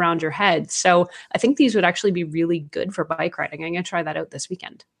deal with around your head. So I think these would actually be really good for bike riding. I'm going to try that out this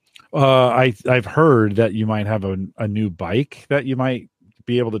weekend. I've heard that you might have a new bike that you might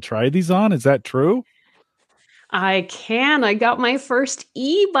be able to try these on. Is that true? I got my first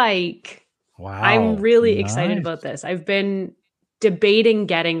e-bike. Wow. I'm really excited about this. I've been debating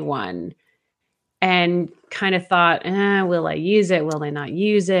getting one and kind of thought, will I use it? Will I not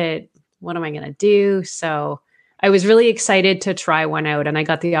use it? What am I going to do? So I was really excited to try one out, and I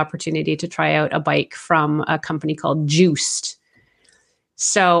got the opportunity to try out a bike from a company called Juiced.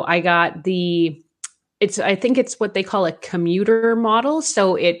 So I got I think it's what they call a commuter model.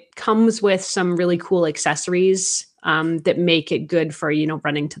 So it comes with some really cool accessories that make it good for,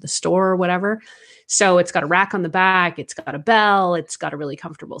 running to the store or whatever. So it's got a rack on the back. It's got a bell. It's got a really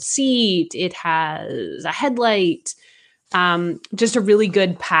comfortable seat. It has a headlight, just a really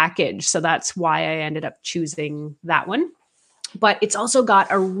good package. So that's why I ended up choosing that one. But it's also got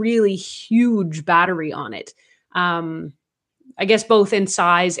a really huge battery on it. I guess both in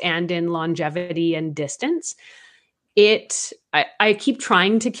size and in longevity and distance. I keep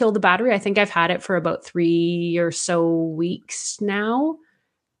trying to kill the battery. I think I've had it for about 3 or so weeks now,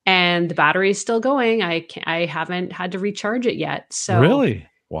 and the battery is still going. I haven't had to recharge it yet. So really,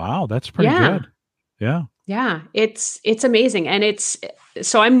 wow, that's pretty good. Yeah. Yeah, it's amazing. And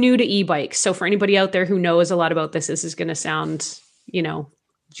so I'm new to e-bikes. So for anybody out there who knows a lot about this is going to sound,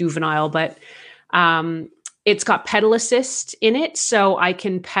 juvenile, but it's got pedal assist in it. So I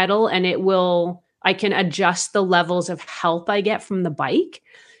can pedal and I can adjust the levels of health I get from the bike,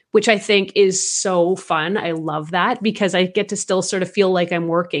 which I think is so fun. I love that because I get to still sort of feel like I'm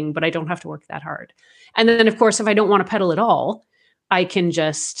working, but I don't have to work that hard. And then of course, if I don't want to pedal at all, I can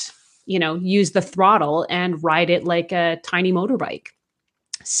just, use the throttle and ride it like a tiny motorbike.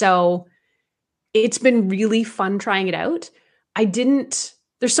 So it's been really fun trying it out.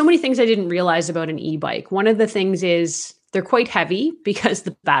 There's so many things I didn't realize about an e-bike. One of the things is they're quite heavy because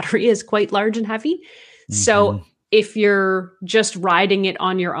the battery is quite large and heavy. Mm-hmm. So if you're just riding it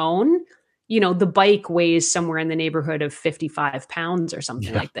on your own, the bike weighs somewhere in the neighborhood of 55 pounds or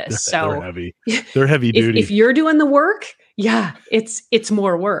something like this. So they're heavy. They're heavy duty. If you're doing the work, it's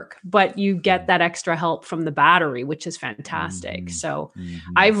more work, but you get that extra help from the battery, which is fantastic. So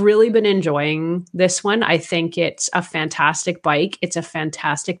I've really been enjoying this one. I think it's a fantastic bike. It's a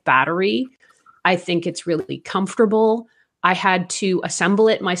fantastic battery. I think it's really comfortable. I had to assemble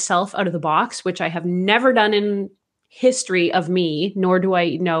it myself out of the box, which I have never done in history of me, nor do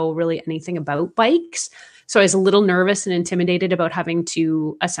I know really anything about bikes. So I was a little nervous and intimidated about having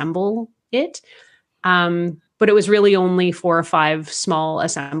to assemble it. but it was really only 4 or 5 small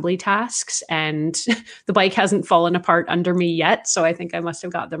assembly tasks, and the bike hasn't fallen apart under me yet. So I think I must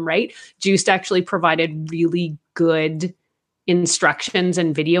have got them right. Juiced actually provided really good instructions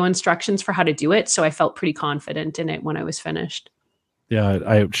and video instructions for how to do it. So I felt pretty confident in it when I was finished. Yeah,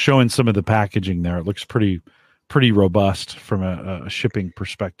 I showing some of the packaging there. It looks pretty robust from a shipping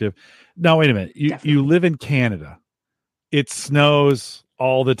perspective. Now, wait a minute. You live in Canada. It snows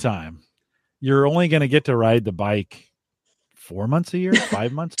all the time. You're only going to get to ride the bike 4 months a year,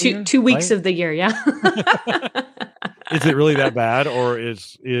 5 months a year? 2 weeks of the year, yeah. Is it really that bad, or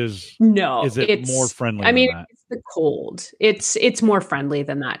is no? Is it more friendly? I mean, than that? it's the cold. It's more friendly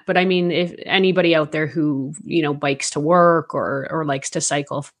than that. But I mean, if anybody out there who bikes to work or likes to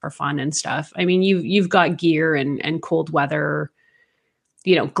cycle for fun and stuff, I mean, you've got gear and cold weather,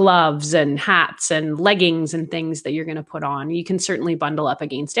 gloves and hats and leggings and things that you're going to put on. You can certainly bundle up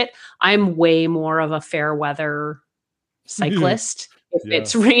against it. I'm way more of a fair weather cyclist. If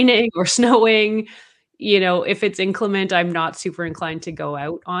it's raining or snowing, if it's inclement, I'm not super inclined to go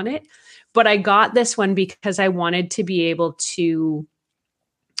out on it. But I got this one because I wanted to be able to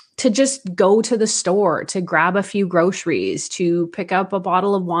just go to the store, to grab a few groceries, to pick up a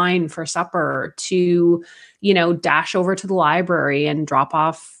bottle of wine for supper, to, dash over to the library and drop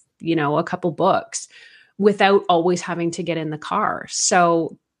off, a couple books without always having to get in the car.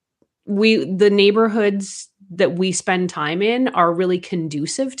 So the neighborhoods that we spend time in are really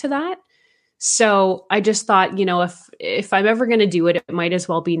conducive to that. So I just thought, if I'm ever going to do it, it might as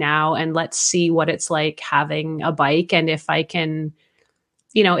well be now, and let's see what it's like having a bike. And if I can,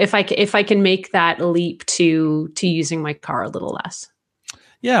 if I can make that leap to using my car a little less.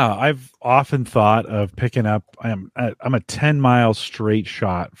 Yeah, I've often thought of picking up. I'm a 10-mile straight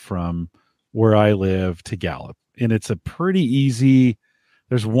shot from where I live to Gallup, and it's a pretty easy.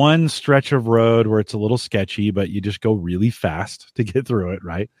 There's one stretch of road where it's a little sketchy, but you just go really fast to get through it,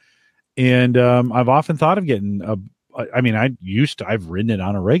 right? And I've often thought of getting I've ridden it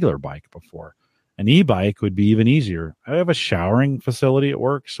on a regular bike before. An e-bike would be even easier. I have a showering facility at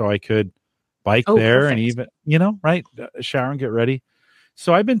work, so I could bike there perfect. And even, shower and get ready.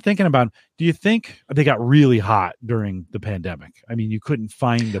 So I've been thinking about, do you think they got really hot during the pandemic? I mean, you couldn't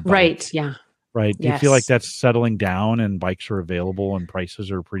find a bike. Right, yeah. Right. Do you feel like that's settling down and bikes are available and prices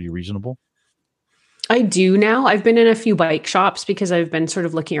are pretty reasonable? I do now. I've been in a few bike shops because I've been sort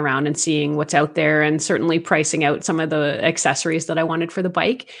of looking around and seeing what's out there, and certainly pricing out some of the accessories that I wanted for the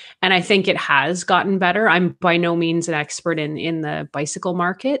bike. And I think it has gotten better. I'm by no means an expert in the bicycle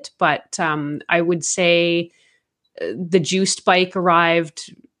market, but I would say the juiced bike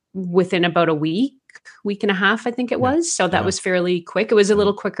arrived within about a week and a half, I think it was. So that was fairly quick. It was a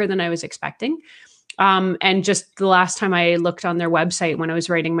little quicker than I was expecting. And just the last time I looked on their website when I was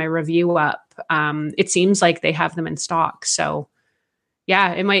writing my review up, it seems like they have them in stock. So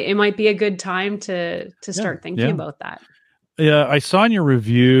yeah, it might be a good time to start thinking about that. Yeah, I saw in your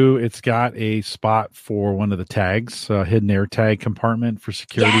review, it's got a spot for one of the tags, hidden air tag compartment for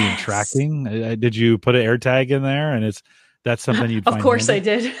security and tracking. Did you put an air tag in there? And that's something you'd find Of course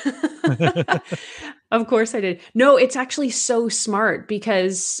handy? I did. Of course I did. No, it's actually so smart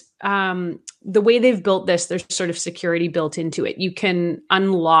because the way they've built this, there's sort of security built into it. You can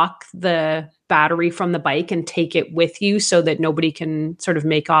unlock the battery from the bike and take it with you so that nobody can sort of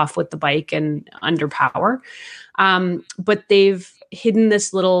make off with the bike and under power. But they've hidden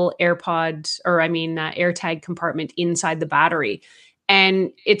this little AirTag compartment inside the battery.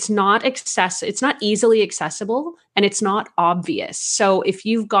 And it's not easily accessible, and it's not obvious. So if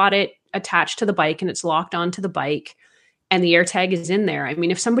you've got it attached to the bike and it's locked onto the bike and the AirTag is in there, I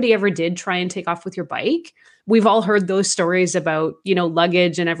mean, if somebody ever did try and take off with your bike, we've all heard those stories about,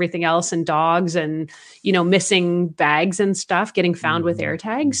 luggage and everything else, and dogs and, missing bags and stuff getting found with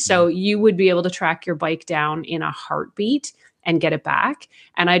AirTags. So you would be able to track your bike down in a heartbeat and get it back.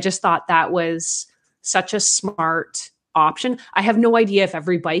 And I just thought that was such a smart option. I have no idea if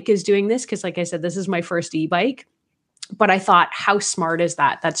every bike is doing this because, like I said, this is my first e-bike. But I thought, how smart is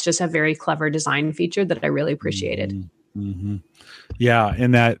that? That's just a very clever design feature that I really appreciated. Mm-hmm. Yeah,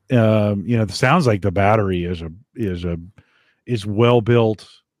 and that it sounds like the battery is well built,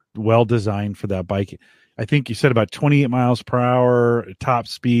 well designed for that bike. I think you said about 28 miles per hour top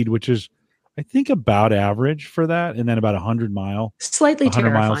speed, which is I think about average for that, and then about 100 slightly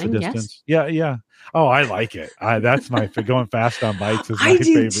 100 miles of terrifying. distance. Yes. Yeah. Oh, I like it. That's my going fast on bikes is my I do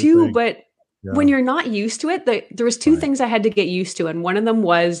favorite too, thing. but when you're not used to it, there was two things I had to get used to, and one of them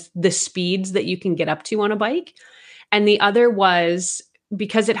was the speeds that you can get up to on a bike, and the other was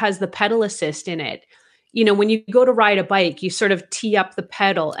because it has the pedal assist in it. when you go to ride a bike, you sort of tee up the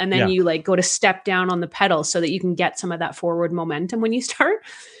pedal and then Yeah. you like go to step down on the pedal so that you can get some of that forward momentum when you start.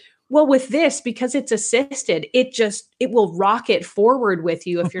 Well, with this, because it's assisted, it will rocket forward with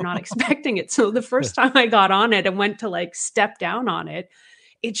you if you're not expecting it. So the first time I got on it and went to like step down on it,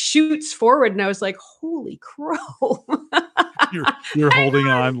 it shoots forward and I was like, holy crow. You're holding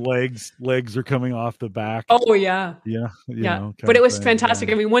on, legs are coming off the back. Oh yeah. Yeah. But it was fantastic.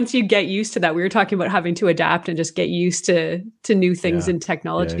 Yeah. I mean, once you get used to that, we were talking about having to adapt and just get used to new things and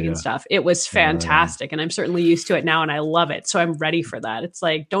technology and stuff. It was fantastic. And I'm certainly used to it now and I love it. So I'm ready for that. It's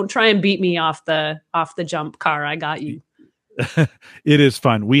like, don't try and beat me off the jump car. I got you. It is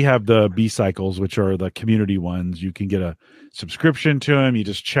fun. We have the B cycles, which are the community ones. You can get a subscription to them. You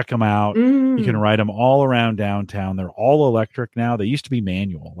just check them out. You can ride them all around downtown. They're all electric now. They used to be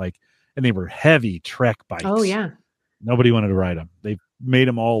manual, and they were heavy Trek bikes. Oh yeah. Nobody wanted to ride them. They made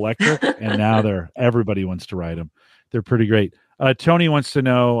them all electric, and now everybody wants to ride them. They're pretty great. Tony wants to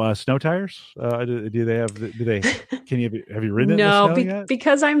know snow tires. Do they have? Have you ridden it in the snow yet?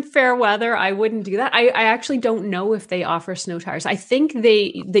 Because I'm fair weather, I wouldn't do that. I actually don't know if they offer snow tires. I think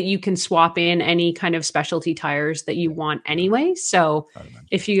that you can swap in any kind of specialty tires that you want anyway. So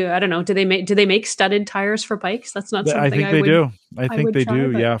I don't know, do they make studded tires for bikes? That's not something I think they do. I think they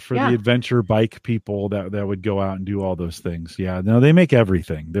do. Yeah, for the adventure bike people that would go out and do all those things. Yeah, no, they make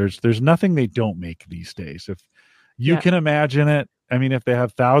everything. There's nothing they don't make these days. If you can imagine it. I mean, if they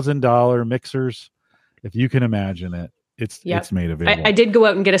have $1,000 mixers, if you can imagine it, it's made available. I did go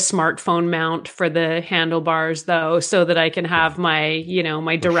out and get a smartphone mount for the handlebars though, so that I can have my,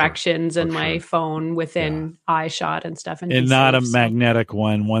 my directions and my phone within eye shot and stuff. And not a magnetic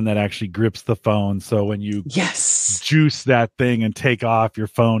one that actually grips the phone. So when you juice that thing and take off, your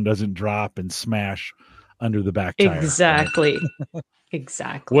phone doesn't drop and smash under the back tire. Exactly.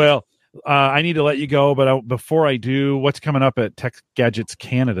 Exactly. Well, I need to let you go, but before I do, what's coming up at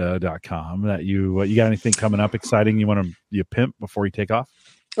techgadgetscanada.com that you got anything coming up exciting you want to pimp before you take off?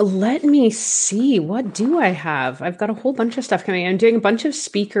 Let me see. What do I have? I've got a whole bunch of stuff coming. I'm doing a bunch of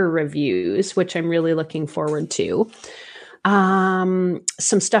speaker reviews, which I'm really looking forward to. Some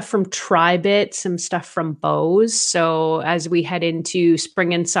stuff from Tribit, some stuff from Bose. So as we head into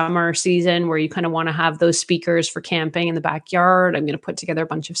spring and summer season where you kind of want to have those speakers for camping in the backyard, I'm going to put together a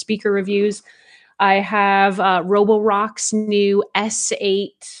bunch of speaker reviews. I have Roborock's new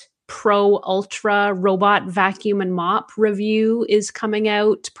S8 Pro Ultra robot vacuum and mop review is coming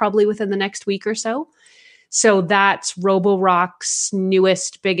out probably within the next week or so. So that's Roborock's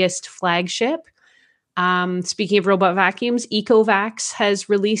newest, biggest flagship. Speaking of robot vacuums, Ecovacs has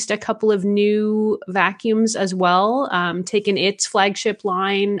released a couple of new vacuums as well, taken its flagship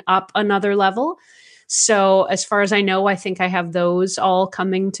line up another level. So as far as I know, I think I have those all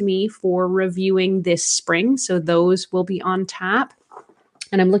coming to me for reviewing this spring. So those will be on tap.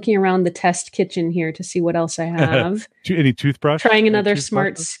 And I'm looking around the test kitchen here to see what else I have. Any toothbrush? Trying another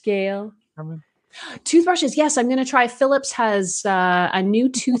smart scale. Toothbrushes, yes, I'm going to try. Philips has a new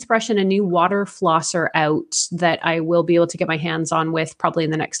toothbrush and a new water flosser out that I will be able to get my hands on with probably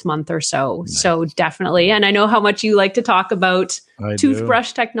in the next month or so. Nice. So definitely. And I know how much you like to talk about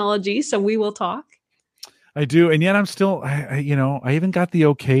toothbrush technology, so we will talk. I do. And yet I'm still, I even got the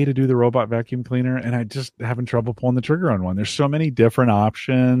okay to do the robot vacuum cleaner and I just having trouble pulling the trigger on one. There's so many different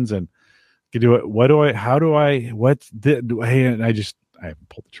options and you do it. And I haven't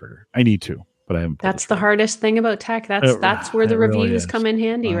pulled the trigger. I need to. That's the hardest thing about tech. That's where the reviews come in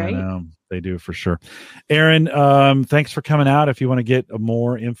handy, right? They do for sure. Erin, thanks for coming out. If you want to get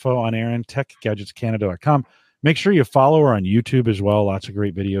more info on Erin, techgadgetscanada.com. Make sure you follow her on YouTube as well. Lots of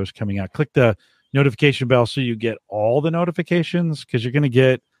great videos coming out. Click the notification bell so you get all the notifications because you're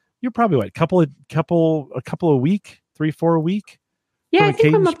probably a couple a week, 3-4 a week. Yeah, I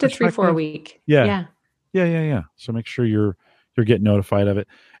think I'm up to 3-4 a week. Yeah. So make sure you're getting notified of it.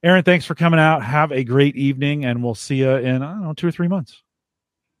 Erin, thanks for coming out. Have a great evening, and we'll see you in, 2 or 3 months.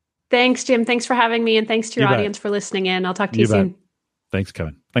 Thanks, Jim. Thanks for having me, and thanks to your audience for listening in. I'll talk to you soon. Thanks,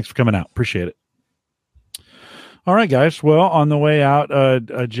 Kevin. Thanks for coming out. Appreciate it. All right, guys. Well, on the way out,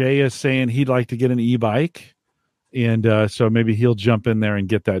 Jay is saying he'd like to get an e-bike, and so maybe he'll jump in there and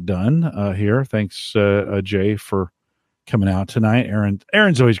get that done here. Thanks, Jay, for coming out tonight.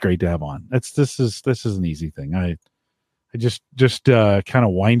 Erin's always great to have on. This is an easy thing. I just kind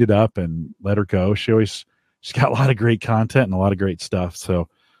of wind it up and let her go. She's got a lot of great content and a lot of great stuff. So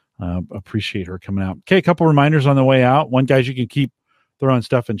appreciate her coming out. Okay, a couple reminders on the way out. One, guys, you can keep throwing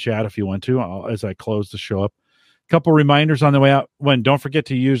stuff in chat if you want to as I close the show up. A couple reminders on the way out. One, don't forget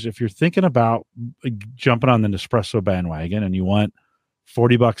to use, if you're thinking about jumping on the Nespresso bandwagon and you want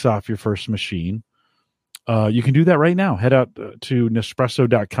 $40 off your first machine, You can do that right now. Head out to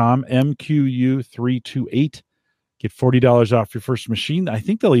Nespresso.com, MQU328. Get $40 off your first machine. I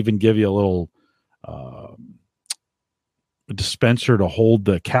think they'll even give you a little dispenser to hold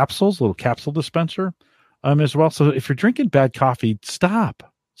the capsules, a little capsule dispenser as well. So if you're drinking bad coffee, stop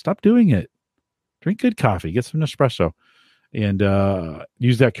doing it. Drink good coffee. Get some Nespresso. And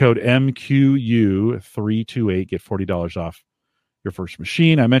use that code MQU328. Get $40 off your first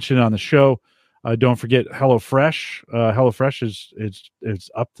machine. I mentioned it on the show. Don't forget HelloFresh. HelloFresh is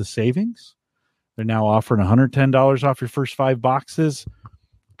up to savings. They're now offering $110 off your first 5 boxes.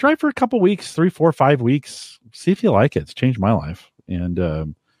 Try it for a couple weeks, 3, 4, 5 weeks. See if you like it. It's changed my life.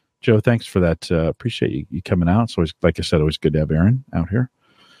 And Joe, thanks for that. Appreciate you coming out. It's always, like I said, always good to have Erin out here.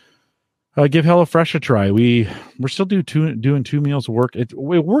 Give HelloFresh a try. We're still doing 2 meals of work. It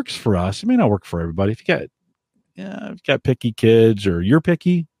works for us. It may not work for everybody. If you got picky kids or you're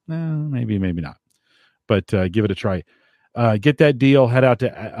picky, maybe not. But give it a try. Get that deal. Head out to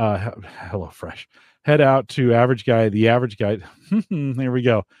HelloFresh. Head out to Average Guy. The Average Guy. There we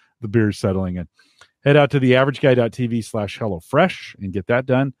go. The beer's settling in. Head out to theaverageguy.tv/HelloFresh and get that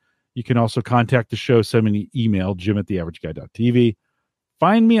done. You can also contact the show. Send me an email, jim@theaverageguy.tv.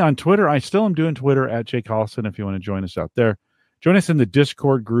 Find me on Twitter. I still am doing Twitter @Jake Collison if you want to join us out there. Join us in the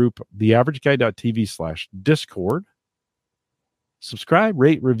Discord group, theaverageguy.tv/Discord. Subscribe,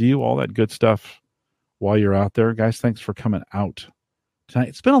 rate, review, all that good stuff while you're out there. Guys, thanks for coming out tonight.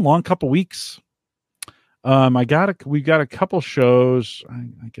 It's been a long couple weeks. We got a couple shows.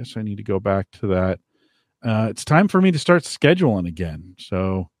 I guess I need to go back to that. It's time for me to start scheduling again.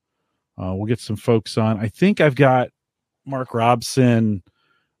 So we'll get some folks on. I think I've got Mark Robson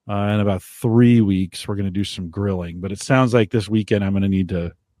in about 3 weeks. We're going to do some grilling, but it sounds like this weekend I'm going to need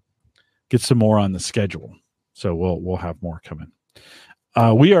to get some more on the schedule. So we'll have more coming.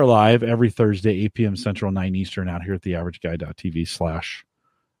 We are live every Thursday, 8 p.m. Central, 9 Eastern, out here at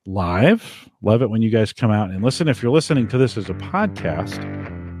theaverageguy.tv/live. Love it when you guys come out and listen. If you're listening to this as a podcast,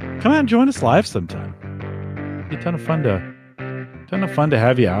 come out and join us live sometime. It'd be a ton of fun to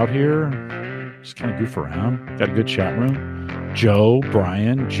have you out here. Just kind of goof around. Got a good chat room. Joe,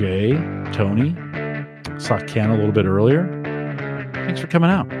 Brian, Jay, Tony. Saw Ken a little bit earlier. Thanks for coming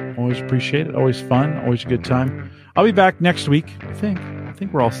out. Always appreciate it. Always fun. Always a good time. I'll be back next week. I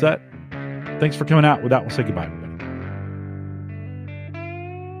think we're all set. Thanks for coming out. With that, we'll say goodbye.